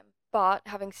sacrifice for him. But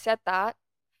having said that,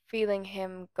 feeling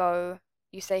him go,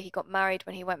 you say he got married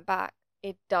when he went back,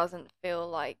 it doesn't feel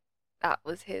like that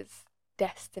was his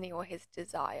destiny or his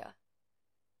desire.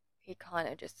 He kind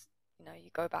of just, you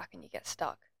go back and you get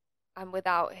stuck. And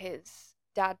without his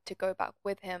dad to go back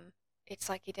with him, it's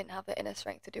like he didn't have the inner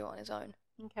strength to do it on his own.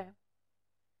 Okay.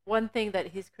 One thing that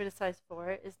he's criticized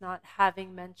for is not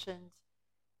having mentioned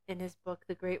in his book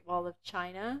The Great Wall of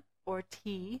China or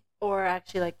tea, or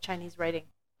actually like Chinese writing.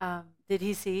 Did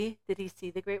he see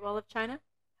the Great Wall of China?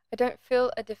 I don't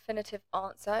feel a definitive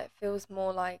answer. It feels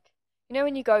more like,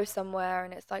 when you go somewhere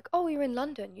and it's like, oh, you're in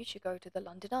London, you should go to the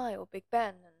London Eye or Big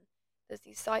Ben, and there's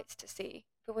these sights to see.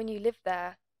 But when you live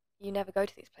there, you never go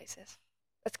to these places.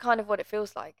 That's kind of what it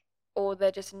feels like. Or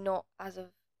they're just not as of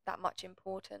that much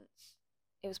importance.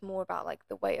 It was more about like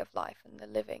the way of life and the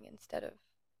living instead of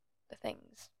the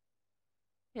things.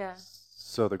 Yeah.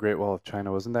 So the Great Wall of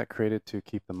China, wasn't that created to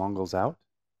keep the Mongols out?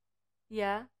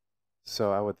 Yeah.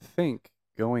 So I would think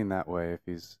going that way, if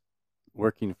he's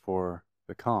working for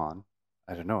the Khan,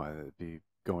 I don't know, it'd be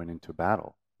going into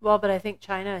battle. Well, but I think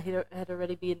China had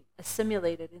already been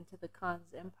assimilated into the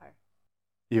Khan's empire.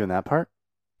 Even that part?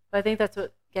 But I think that's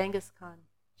what Genghis Khan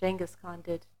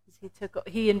did.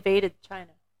 He invaded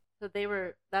China. So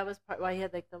that was part why he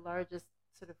had like the largest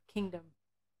sort of kingdom.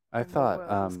 I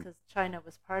thought because China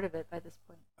was part of it by this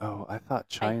point. Oh, I thought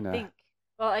China. I think.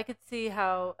 Well, I could see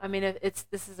how. I mean,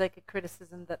 this is like a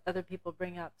criticism that other people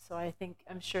bring up. So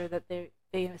I'm sure that they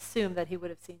assume that he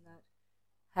would have seen that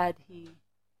had he,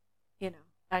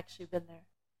 actually been there.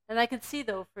 And I could see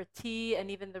though for tea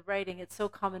and even the writing, it's so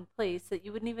commonplace that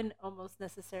you wouldn't even almost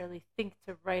necessarily think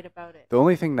to write about it. The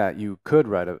only thing that you could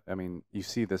write, you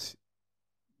see this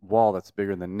wall that's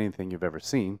bigger than anything you've ever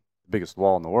seen, the biggest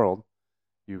wall in the world,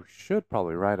 you should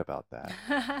probably write about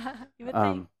that. You would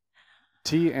think.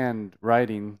 T and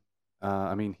writing,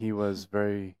 I mean, he was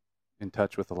very in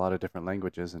touch with a lot of different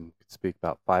languages and could speak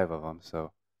about 5 of them,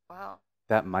 so Wow.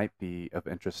 that might be of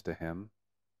interest to him.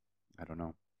 I don't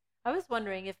know. I was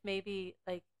wondering if maybe,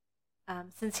 like,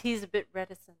 since he's a bit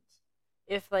reticent,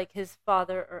 if, like, his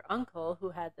father or uncle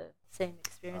who had the same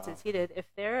experience as he did, if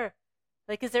they're,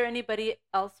 like, is there anybody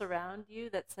else around you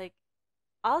that's like,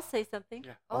 I'll say something?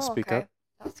 Yeah, I'll speak okay. up.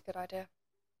 That's a good idea.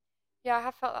 Yeah, I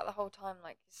have felt that the whole time.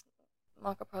 Like,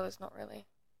 Marco Polo's not really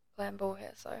playing ball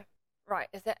here. So, right,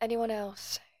 is there anyone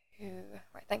else who?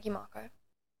 Right, thank you, Marco.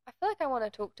 I feel like I want to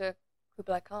talk to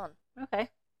Kublai Khan Okay.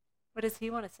 What does he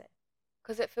want to say?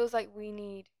 because it feels like we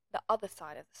need the other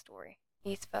side of the story,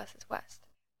 East versus West.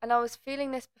 And I was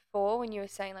feeling this before when you were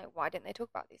saying, like, why didn't they talk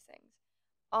about these things?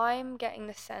 I'm getting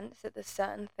the sense that there's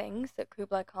certain things that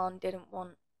Kublai Khan didn't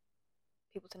want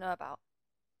people to know about.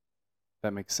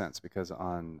 That makes sense because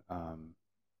on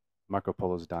Marco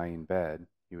Polo's dying bed,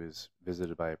 he was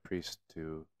visited by a priest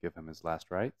to give him his last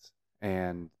rites.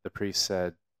 And the priest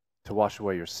said, to wash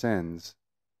away your sins,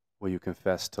 will you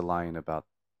confess to lying about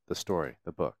the story,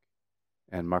 the book?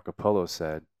 And Marco Polo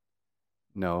said,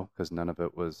 no, because none of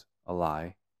it was a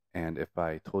lie. And if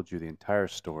I told you the entire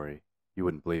story, you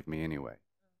wouldn't believe me anyway.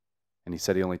 And he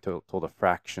said he only told a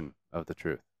fraction of the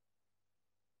truth.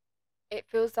 It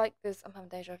feels like there's. I'm having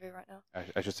deja vu right now.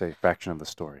 I should say fraction of the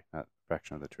story, not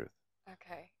fraction of the truth.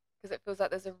 Okay. Because it feels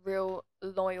like there's a real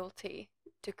loyalty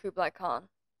to Kublai Khan.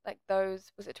 Like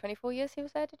those, was it 24 years he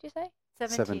was there, did you say?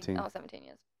 17. Oh, 17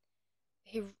 years.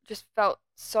 He just felt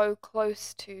so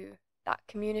close to that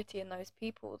community and those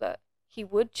people that he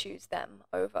would choose them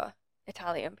over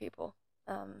Italian people.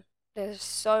 There's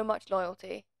so much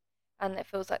loyalty, and it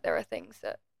feels like there are things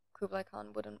that Kublai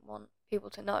Khan wouldn't want people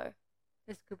to know.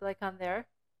 Is Kublai Khan there?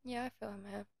 Yeah, I feel him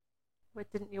here.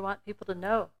 What didn't you want people to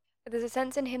know? There's a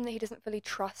sense in him that he doesn't fully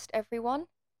trust everyone,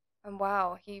 and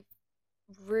wow, he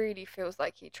really feels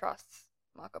like he trusts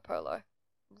Marco Polo,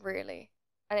 really.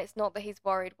 And it's not that he's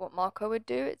worried what Marco would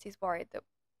do, it's he's worried that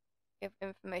if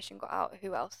information got out,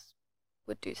 who else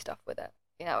would do stuff with it.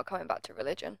 You know, we're coming back to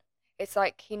religion. It's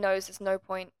like he knows there's no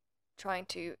point trying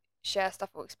to share stuff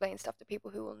or explain stuff to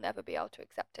people who will never be able to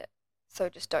accept it. So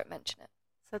just don't mention it.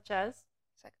 Such as?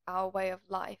 It's like our way of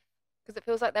life. Because it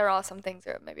feels like there are some things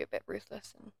that are maybe a bit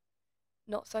ruthless and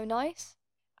not so nice.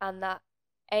 And that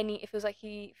it feels like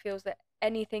he feels that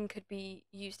anything could be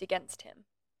used against him.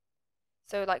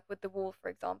 So like with the wall, for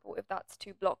example, if that's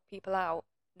to block people out,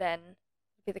 then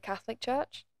it'd be the Catholic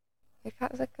Church.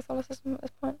 Is it Catholicism at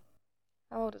this point?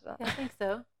 How old is that? Yeah, I think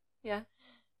so. Yeah.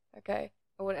 Okay.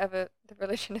 Or whatever the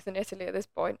religion is in Italy at this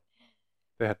point.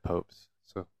 They had popes,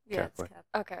 so Yeah, Catholic. it's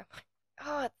Catholic. Okay.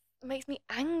 Oh, it makes me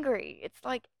angry. It's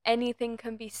like anything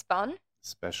can be spun.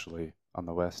 Especially on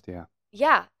the West, yeah.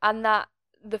 Yeah, and that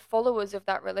the followers of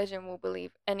that religion will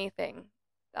believe anything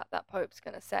that that Pope's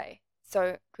going to say.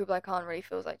 So Kublai Khan really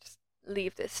feels like just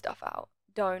leave this stuff out.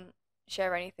 Don't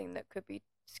share anything that could be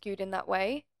skewed in that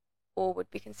way or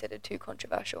would be considered too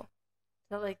controversial. Is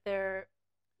that like their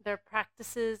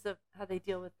practices of how they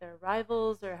deal with their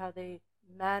rivals or how they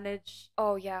manage?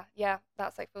 Oh, yeah,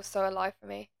 that's like feels so alive for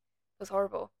me. It was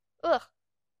horrible. Ugh.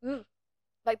 Ugh.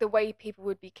 Like the way people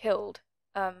would be killed.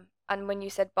 And when you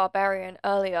said barbarian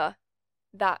earlier,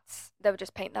 they would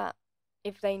just paint that.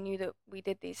 If they knew that we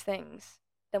did these things,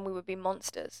 then we would be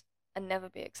monsters and never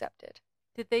be accepted.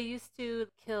 Did they used to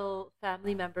kill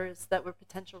family members that were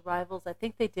potential rivals? I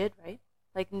think they did, right?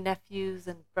 Like nephews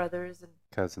and brothers and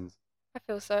Cousins. I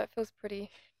feel so. It feels pretty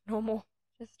normal.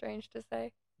 Just strange to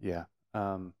say. Yeah.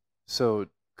 So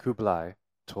Kublai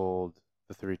told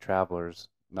the 3 travelers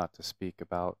not to speak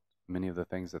about many of the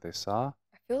things that they saw.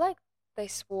 I feel like they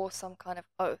swore some kind of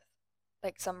oath,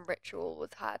 like some ritual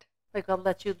was had. like, I'll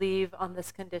let you leave on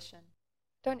this condition.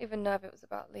 Don't even know if it was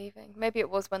about leaving. Maybe it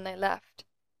was when they left.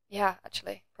 Yeah,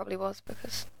 actually, probably was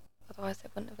because otherwise they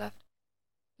wouldn't have left.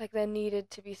 Like there needed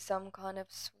to be some kind of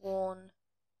sworn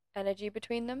energy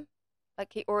between them.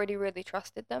 Like he already really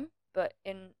trusted them, but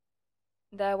in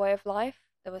their way of life,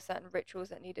 there were certain rituals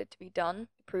that needed to be done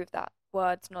to prove that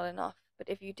words not enough. But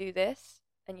if you do this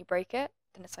and you break it,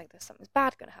 then it's like there's something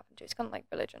bad going to happen to you. It's kind of like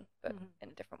religion, but in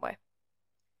a different way.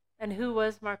 And who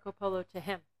was Marco Polo to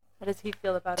him? How does he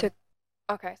feel about him?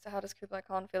 Okay, so how does Kublai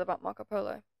Khan feel about Marco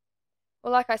Polo?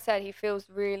 Well, like I said, he feels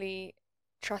really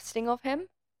trusting of him.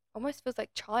 Almost feels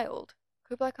like child.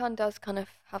 Kublai Khan does kind of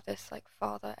have this like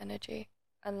father energy,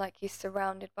 and like he's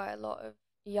surrounded by a lot of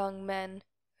young men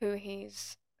who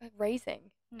he's like,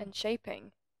 raising and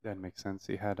shaping. That makes sense.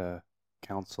 He had a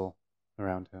council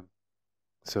around him.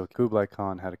 So Kublai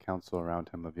Khan had a council around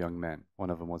him of young men. One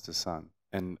of them was his son.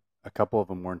 And a couple of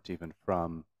them weren't even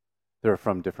from, they were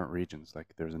from different regions. Like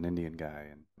there's an Indian guy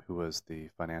who was the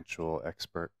financial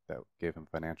expert that gave him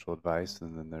financial advice.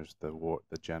 And then there's the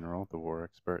general, the war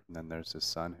expert. And then there's his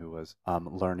son who was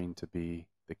learning to be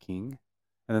the king.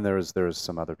 And then there was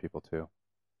some other people too.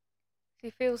 He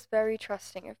feels very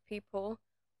trusting of people,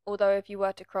 although if you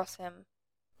were to cross him,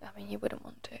 I mean, you wouldn't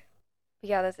want to. But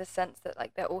yeah, there's this sense that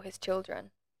like they're all his children.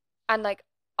 And like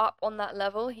up on that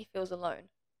level, he feels alone.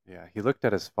 Yeah, he looked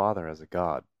at his father as a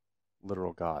god,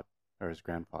 literal god, or his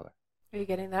grandfather. Are you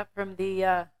getting that from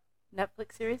the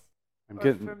Netflix series? I'm Or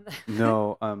getting from the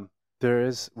no. There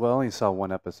is. Well, I only saw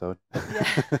one episode.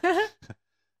 Yeah.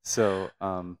 So,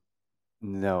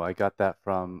 no, I got that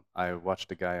from. I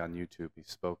watched a guy on YouTube. He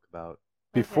spoke about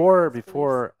Okay, before. yes, please.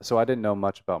 Before, so I didn't know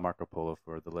much about Marco Polo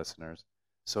for the listeners.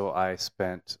 So I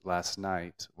spent last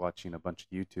night watching a bunch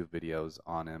of YouTube videos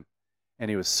on him, and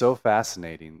he was so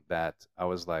fascinating that I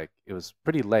was like, it was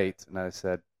pretty late, and I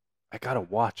said, I gotta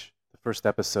watch the first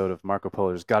episode of Marco Polo.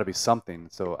 There's got to be something.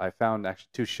 So I found actually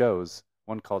two shows.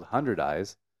 One called 100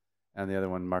 Eyes, and the other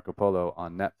one Marco Polo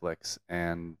on Netflix,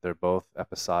 and they're both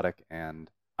episodic. And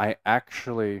I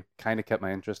actually kind of kept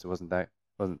my interest. It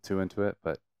wasn't too into it,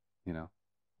 but you know,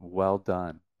 well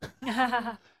done.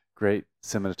 Great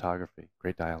cinematography,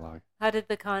 great dialogue. How did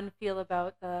the Khan feel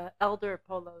about the elder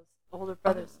Polos, older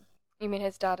brothers? You mean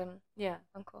his dad and Yeah.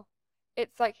 uncle?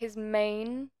 It's like his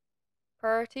main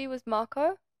priority was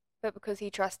Marco, but because he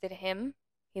trusted him,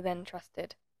 he then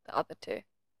trusted the other two.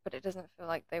 But it doesn't feel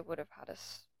like they would have had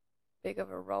as big of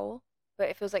a role. But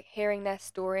it feels like hearing their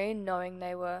story, knowing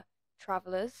they were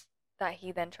travelers, that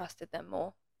he then trusted them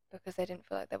more because they didn't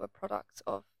feel like they were products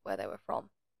of where they were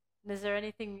from. And is there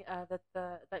anything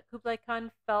that Kublai Khan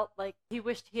felt like he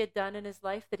wished he had done in his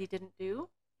life that he didn't do?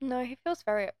 No, he feels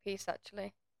very at peace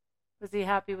actually. Was he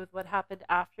happy with what happened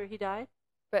after he died?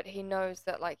 But he knows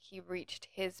that like he reached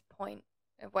his point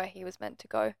of where he was meant to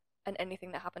go, and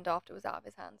anything that happened after was out of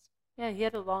his hands. Yeah, he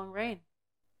had a long reign.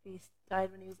 He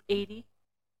died when he was 80.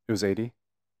 It was 80?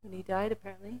 When he died,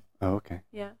 apparently. Oh, okay.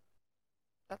 Yeah.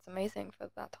 That's amazing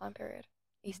for that time period.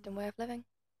 Eastern way of living.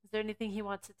 Is there anything he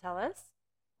wants to tell us?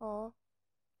 Oh,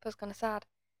 feels kind of sad.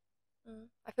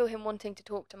 I feel him wanting to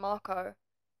talk to Marco,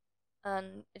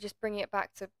 and just bringing it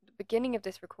back to the beginning of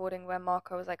this recording where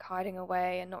Marco was like hiding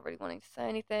away and not really wanting to say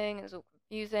anything, and it was all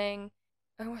confusing.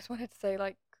 I almost wanted to say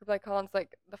like Kublai Khan's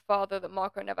like the father that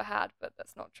Marco never had, but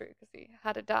that's not true because he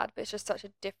had a dad. But it's just such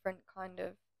a different kind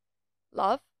of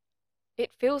love.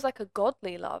 It feels like a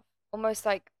godly love, almost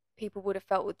like people would have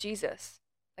felt with Jesus,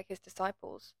 like his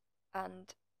disciples.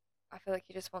 And I feel like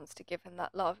he just wants to give him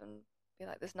that love and be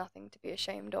like, there's nothing to be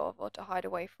ashamed of or to hide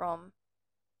away from.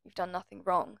 You've done nothing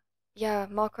wrong. Yeah,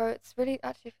 Marco, it's really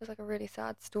actually feels like a really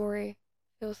sad story.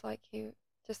 Feels like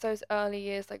just those early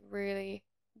years like really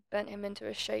bent him into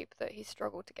a shape that he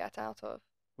struggled to get out of.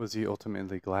 Was he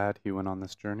ultimately glad he went on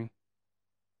this journey?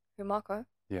 Who, Marco?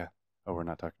 Yeah. Oh, we're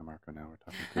not talking Marco now. We're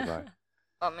talking Kublai.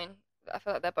 I mean, I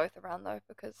feel like they're both around though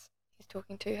because he's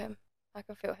talking to him. I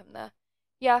can feel him there.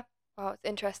 Yeah. Wow, it's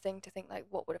interesting to think like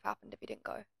what would have happened if he didn't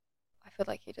go. I feel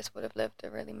like he just would have lived a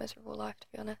really miserable life, to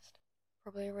be honest.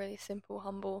 Probably a really simple,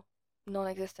 humble,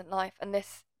 non-existent life. And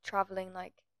this traveling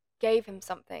like gave him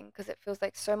something because it feels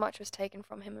like so much was taken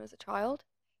from him as a child.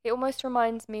 It almost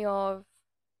reminds me of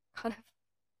kind of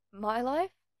my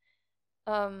life.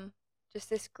 Just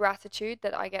this gratitude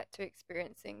that I get to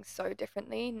experiencing so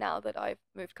differently now that I've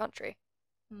moved country.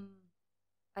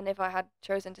 And if I had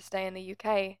chosen to stay in the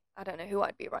UK, I don't know who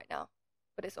I'd be right now.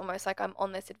 But it's almost like I'm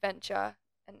on this adventure,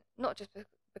 and not just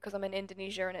because I'm in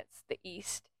Indonesia and it's the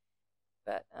East,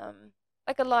 but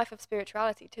like a life of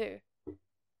spirituality too.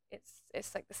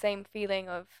 It's like the same feeling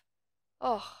of,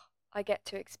 oh, I get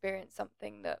to experience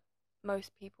something that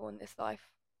most people in this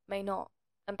life may not.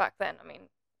 And back then, I mean,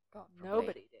 God,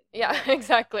 Nobody did. Yeah,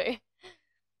 exactly.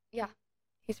 Yeah,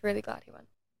 he's really glad he went.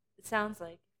 It sounds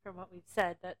like, from what we've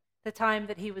said, that the time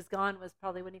that he was gone was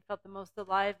probably when he felt the most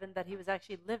alive and that he was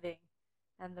actually living,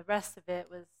 and the rest of it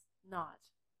was not.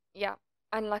 Yeah,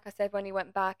 and like I said, when he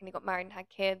went back and he got married and had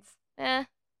kids, It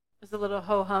was a little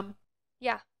ho-hum.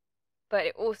 yeah. But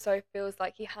it also feels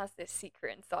like he has this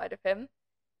secret inside of him,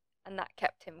 and that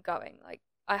kept him going. Like,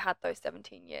 I had those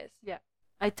 17 years. Yeah,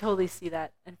 I totally see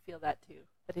that and feel that too.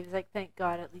 But he was like, thank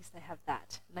God, at least I have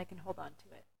that, and I can hold on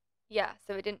to it. Yeah,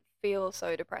 so it didn't feel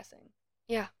so depressing.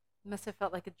 Yeah. It must have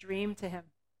felt like a dream to him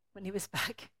when he was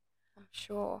back. I'm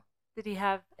sure. Did he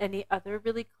have any other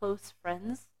really close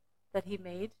friends that he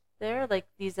made there? Like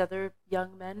these other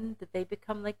young men, did they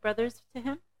become like brothers to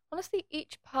him? Honestly,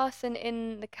 each person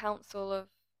in the council of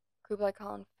Kublai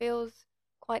Khan feels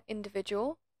quite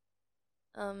individual.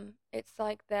 It's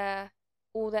like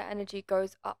all their energy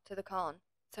goes up to the Khan.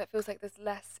 So it feels like there's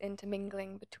less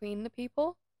intermingling between the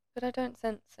people, but I don't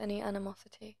sense any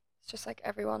animosity. It's just like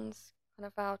everyone's kind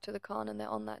of vowed to the Khan and they're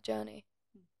on that journey.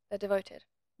 They're devoted.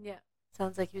 Yeah.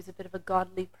 Sounds like he was a bit of a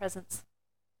godly presence.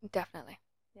 Definitely.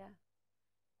 Yeah.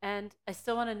 And I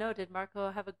still want to know, did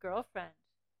Marco have a girlfriend?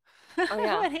 Oh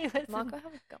yeah. When he was Marco in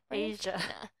have a girlfriend? Asia.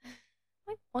 Nah.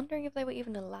 I'm wondering if they were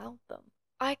even allowed them.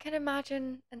 I can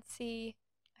imagine and see.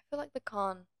 I feel like the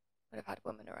Khan would have had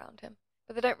women around him,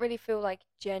 but they don't really feel like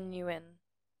genuine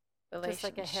Just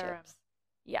like a relationships. harem.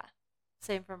 Yeah.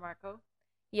 Same for Marco.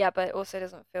 Yeah, but it also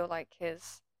doesn't feel like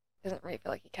doesn't really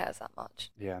feel like he cares that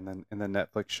much. Yeah, and then in the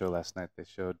Netflix show last night, they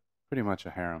showed pretty much a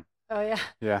harem. Oh yeah.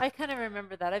 Yeah. I kind of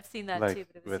remember that. I've seen that Like, too,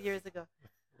 but it was years ago.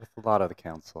 With a lot of the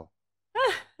council.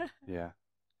 Yeah.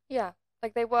 Yeah,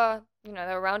 like they were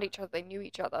around each other, they knew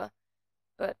each other,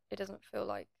 but it doesn't feel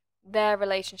like their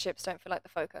relationships don't feel like the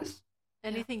focus.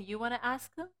 Anything you want to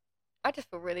ask them? I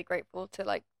just feel really grateful to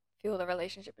like feel the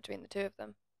relationship between the two of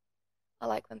them. I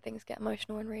like when things get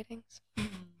emotional in readings.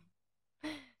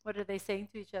 What are they saying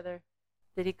to each other?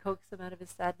 Did he coax them out of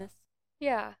his sadness?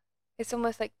 Yeah, it's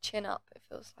almost like chin up, it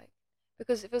feels like.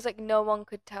 Because it feels like no one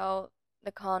could tell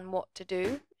the Khan what to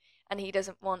do, and he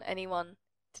doesn't want anyone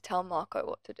to tell Marco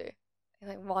what to do. He's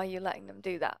like, why are you letting them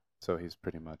do that? So he's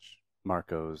pretty much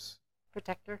Marco's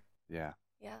Protector? Yeah,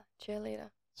 cheerleader.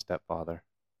 stepfather.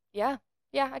 Yeah,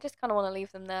 I just kind of want to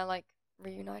leave them there, like,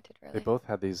 reunited, really. They both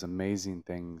had these amazing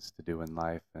things to do in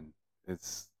life, and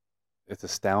it's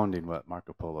astounding what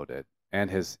Marco Polo did.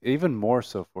 And even more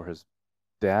so for his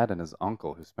dad and his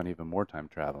uncle, who spent even more time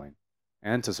traveling,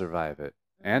 and to survive it,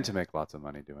 and to make lots of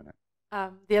money doing it.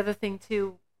 The other thing,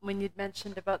 too, when you'd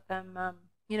mentioned about them,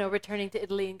 returning to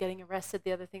Italy and getting arrested,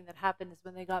 the other thing that happened is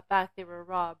when they got back, they were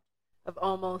robbed of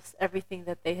almost everything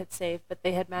that they had saved, but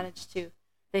they had managed to,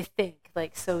 they think,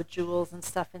 like sew jewels and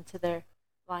stuff into their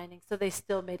lining. So they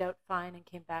still made out fine and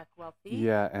came back wealthy.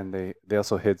 Yeah, and they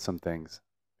also hid some things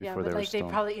before they were stolen.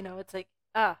 They probably, it's like,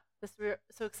 we're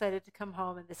so excited to come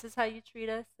home and this is how you treat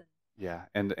us. Yeah,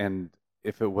 and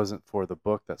if it wasn't for the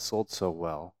book that sold so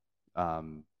well,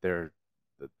 the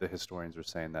historians were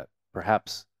saying that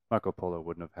perhaps Marco Polo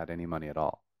wouldn't have had any money at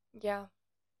all. Yeah.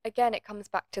 Again, it comes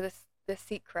back to the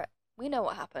secret. We know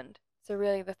what happened, so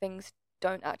really the things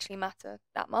don't actually matter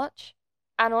that much.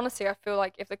 And honestly, I feel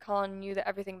like if the Khan knew that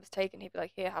everything was taken, he'd be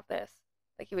like, here, have this.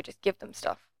 Like, he would just give them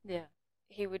stuff. Yeah.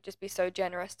 He would just be so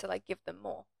generous to, like, give them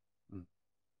more.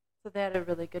 So they had a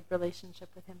really good relationship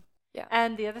with him. Yeah.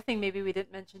 And the other thing maybe we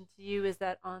didn't mention to you is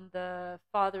that on the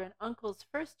father and uncle's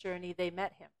first journey, they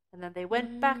met him. And then they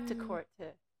went back to court to...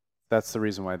 That's the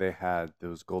reason why they had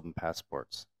those golden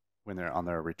passports when they're on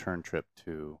their return trip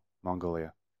to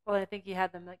Mongolia. Well, I think he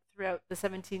had them like throughout the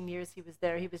 17 years he was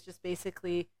there. He was just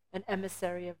basically an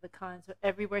emissary of the Khan. So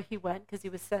everywhere he went, because he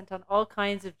was sent on all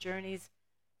kinds of journeys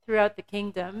throughout the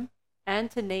kingdom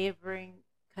and to neighboring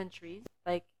countries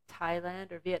like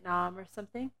Thailand or Vietnam or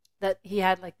something, that he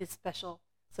had like this special,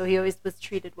 so he always was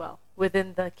treated well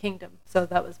within the kingdom. So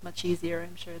that was much easier,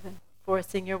 I'm sure, than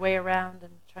forcing your way around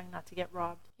and trying not to get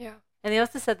robbed. Yeah. And they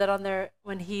also said that on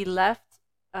when he left,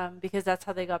 because that's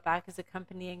how they got back, is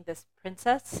accompanying this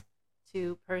princess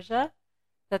to Persia,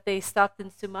 that they stopped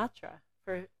in Sumatra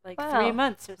for like 3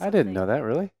 months or something. I didn't know that,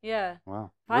 really? Yeah.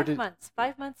 Wow. 5 months.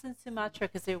 5 months in Sumatra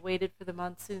because they waited for the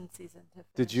monsoon season to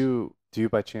finish. Did you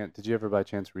ever by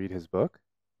chance read his book?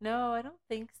 No, I don't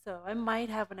think so. I might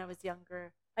have when I was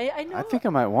younger. I know. I think I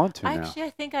might want to now. Actually,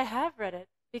 I think I have read it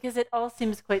because it all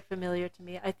seems quite familiar to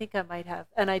me. I think I might have,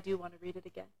 and I do want to read it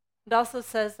again. It also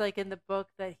says, like in the book,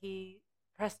 that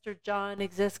Prester John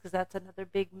exists because that's another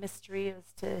big mystery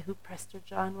as to who Prester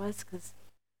John was, because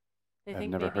they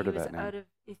think never maybe heard he of was that name. out of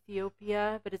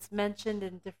Ethiopia, but it's mentioned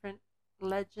in different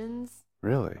legends.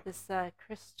 Really? This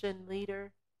Christian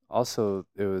leader. Also,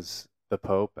 it was the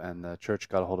Pope and the church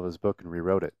got a hold of his book and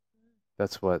rewrote it.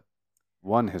 That's what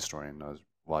one historian I was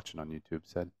watching on YouTube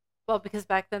said. Well, because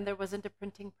back then there wasn't a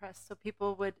printing press, so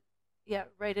people would,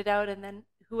 write it out, and then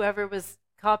whoever was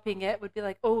copying it would be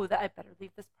like, oh, I better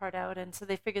leave this part out. And so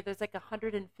they figured there's like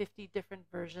 150 different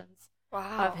versions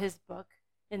of his book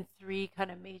in 3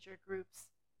 kind of major groups.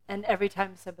 And every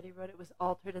time somebody wrote it was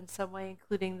altered in some way,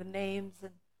 including the names.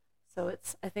 And so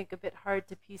it's, I think, a bit hard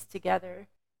to piece together.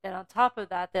 And on top of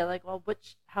that, they're like, well,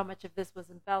 how much of this was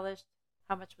embellished?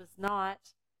 How much was not?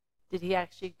 Did he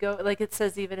actually go? Like it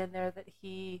says even in there that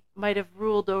he might have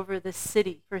ruled over the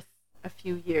city for a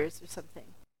few years or something.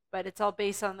 But it's all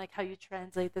based on like how you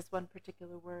translate this one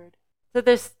particular word. So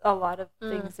there's a lot of Mm.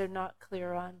 things they're not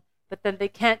clear on. But then they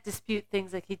can't dispute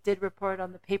things like he did report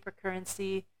on the paper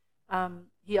currency.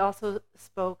 He also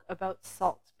spoke about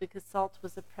salt because salt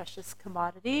was a precious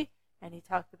commodity. And he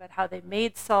talked about how they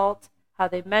made salt, how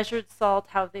they measured salt,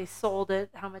 how they sold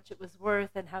it, how much it was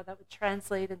worth, and how that would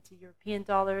translate into European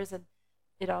dollars. And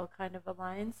it all kind of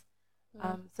aligns.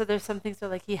 So there's some things that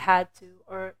like he had to,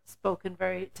 or spoken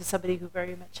to somebody who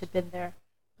very much had been there,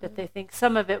 that they think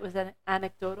some of it was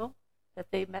anecdotal, that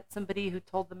they met somebody who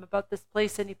told them about this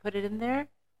place and he put it in there,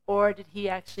 or did he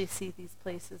actually see these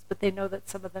places? But they know that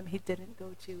some of them he didn't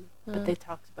go to, but they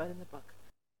talked about in the book.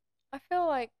 I feel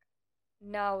like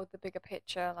now with the bigger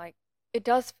picture, like it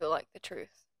does feel like the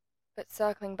truth. But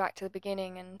circling back to the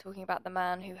beginning and talking about the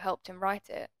man who helped him write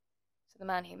it, so the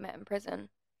man he met in prison,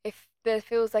 if there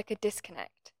feels like a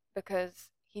disconnect because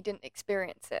he didn't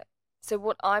experience it. So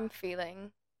what I'm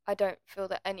feeling, I don't feel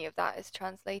that any of that is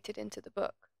translated into the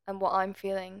book. And what I'm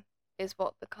feeling is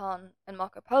what the Khan and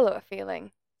Marco Polo are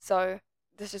feeling. So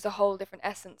there's just a whole different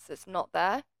essence that's not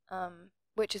there,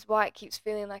 which is why it keeps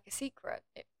feeling like a secret.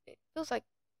 It feels like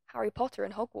Harry Potter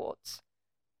and Hogwarts.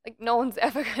 Like no one's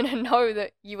ever going to know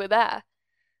that you were there.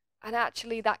 And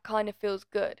actually that kind of feels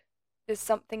good. There's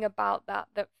something about that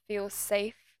that feels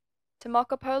safe to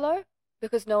Marco Polo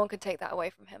because no one can take that away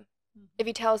from him. If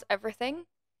he tells everything,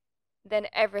 then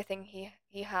everything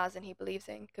he has and he believes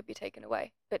in could be taken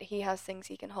away. But he has things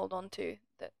he can hold on to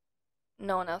that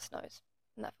no one else knows.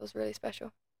 And that feels really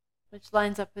special. Which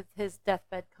lines up with his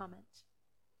deathbed comment.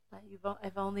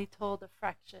 I've only told a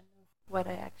fraction of what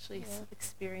I actually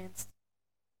experienced.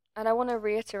 And I want to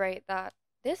reiterate that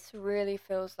this really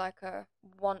feels like a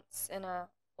once in a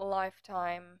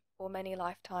lifetime or many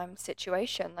lifetime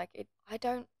situation. Like I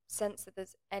don't sense that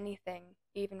there's anything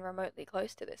even remotely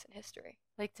close to this in history.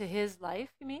 Like to his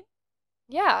life, you mean?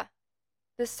 Yeah.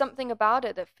 There's something about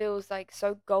it that feels like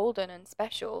so golden and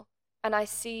special. And I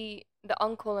see the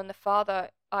uncle and the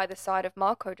father either side of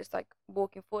Marco just like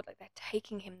walking forward, like they're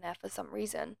taking him there for some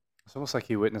reason. It's almost like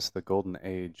he witnessed the golden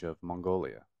age of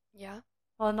Mongolia. Yeah.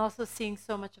 Well, and also seeing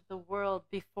so much of the world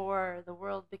before the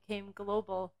world became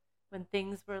global, when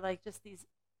things were like just these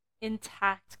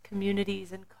intact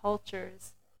communities and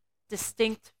cultures,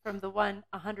 distinct from the one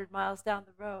 100 miles down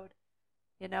the road,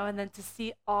 and then to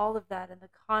see all of that and the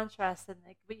contrast and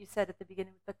like what you said at the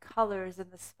beginning with the colors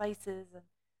and the spices, and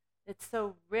it's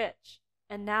so rich.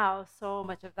 And now so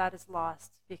much of that is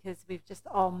lost because we've just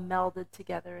all melded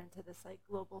together into this like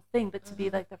global thing. But to be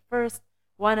like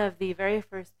one of the very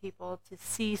first people to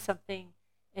see something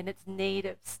in its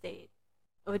native state,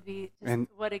 it would be just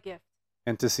what a gift.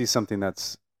 And to see something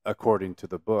that's, according to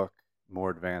the book, more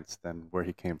advanced than where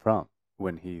he came from,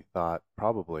 when he thought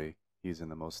probably he's in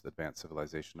the most advanced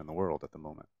civilization in the world at the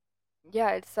moment. Yeah,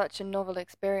 it's such a novel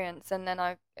experience. And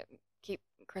then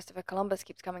Christopher Columbus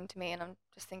keeps coming to me and I'm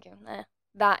just thinking,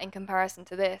 that in comparison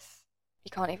to this,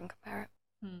 you can't even compare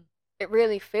it. It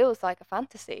really feels like a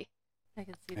fantasy. I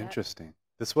can see that. Interesting.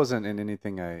 This wasn't in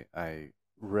anything I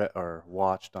read or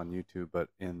watched on YouTube, but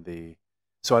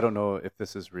so I don't know if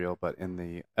this is real, but in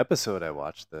the episode I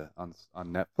watched on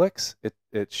Netflix,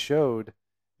 it showed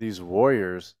these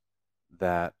warriors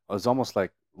that was almost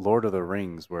like Lord of the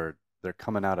Rings, where they're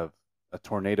coming out of a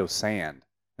tornado sand,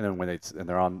 and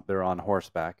then they're on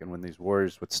horseback, and when these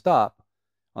warriors would stop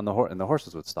on and the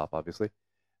horses would stop, obviously,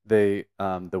 the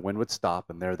wind would stop,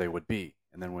 and there they would be,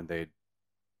 and then when they'd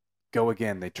go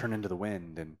again, they turn into the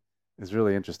wind, and it's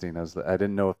really interesting. I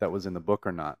didn't know if that was in the book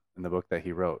or not, in the book that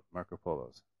he wrote, Marco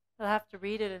Polo's. We'll have to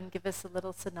read it and give us a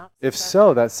little synopsis. If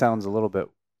so, that sounds a little bit,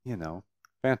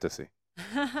 fantasy.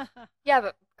 Yeah,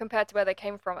 but compared to where they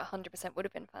came from, 100% would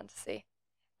have been fantasy.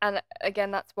 And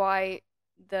again, that's why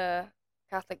the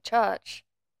Catholic Church,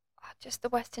 just the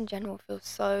West in general, feels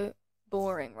so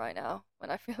boring right now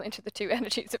when I feel into the two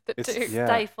energies of the two. Yeah.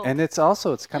 Stifled. And it's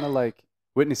kind of like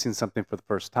witnessing something for the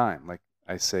first time. Like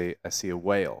I see a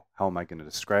whale. How am I going to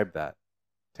describe that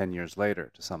 10 years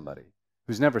later to somebody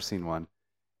who's never seen one?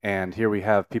 And here we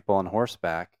have people on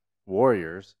horseback,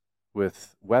 warriors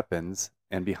with weapons,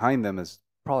 and behind them is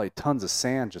probably tons of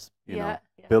sand just,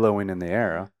 billowing in the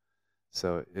air.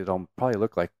 So it'll probably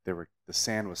look like the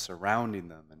sand was surrounding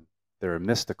them and they were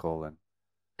mystical.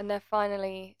 And they're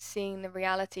finally seeing the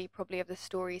reality probably of the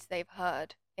stories they've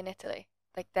heard in Italy.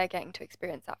 Like they're getting to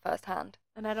experience that firsthand.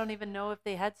 And I don't even know if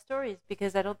they had stories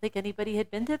because I don't think anybody had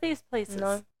been to these places.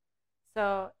 No.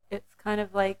 So it's kind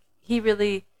of like he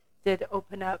really did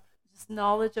open up just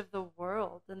knowledge of the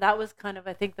world. And that was kind of,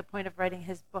 I think, the point of writing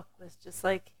his book was just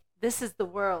like, this is the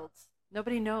world.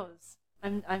 Nobody knows.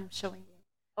 I'm showing you.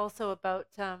 Also about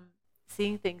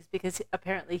seeing things because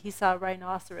apparently he saw a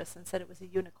rhinoceros and said it was a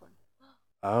unicorn.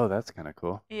 Oh, that's kind of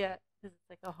cool. Yeah, 'cause it's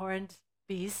like a horned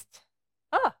beast.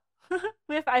 Oh,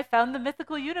 I found the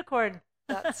mythical unicorn.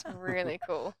 That's really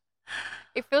cool.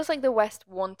 It feels like the West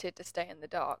wanted to stay in the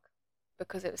dark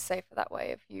because it was safer that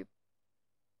way. If you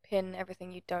pin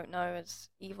everything you don't know as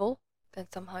evil, then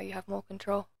somehow you have more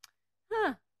control.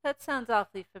 Huh, that sounds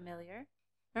awfully familiar.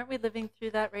 Aren't we living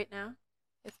through that right now?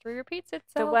 History repeats The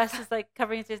itself. West is like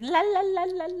covering its ears. La la la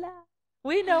la la.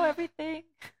 We know everything.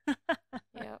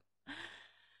 Yeah.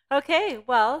 Okay,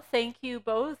 well, thank you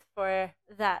both for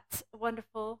that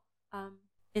wonderful,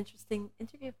 interesting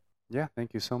interview. Yeah,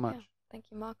 thank you so much. Yeah. Thank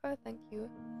you, Marco. Thank you,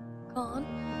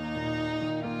 Khan.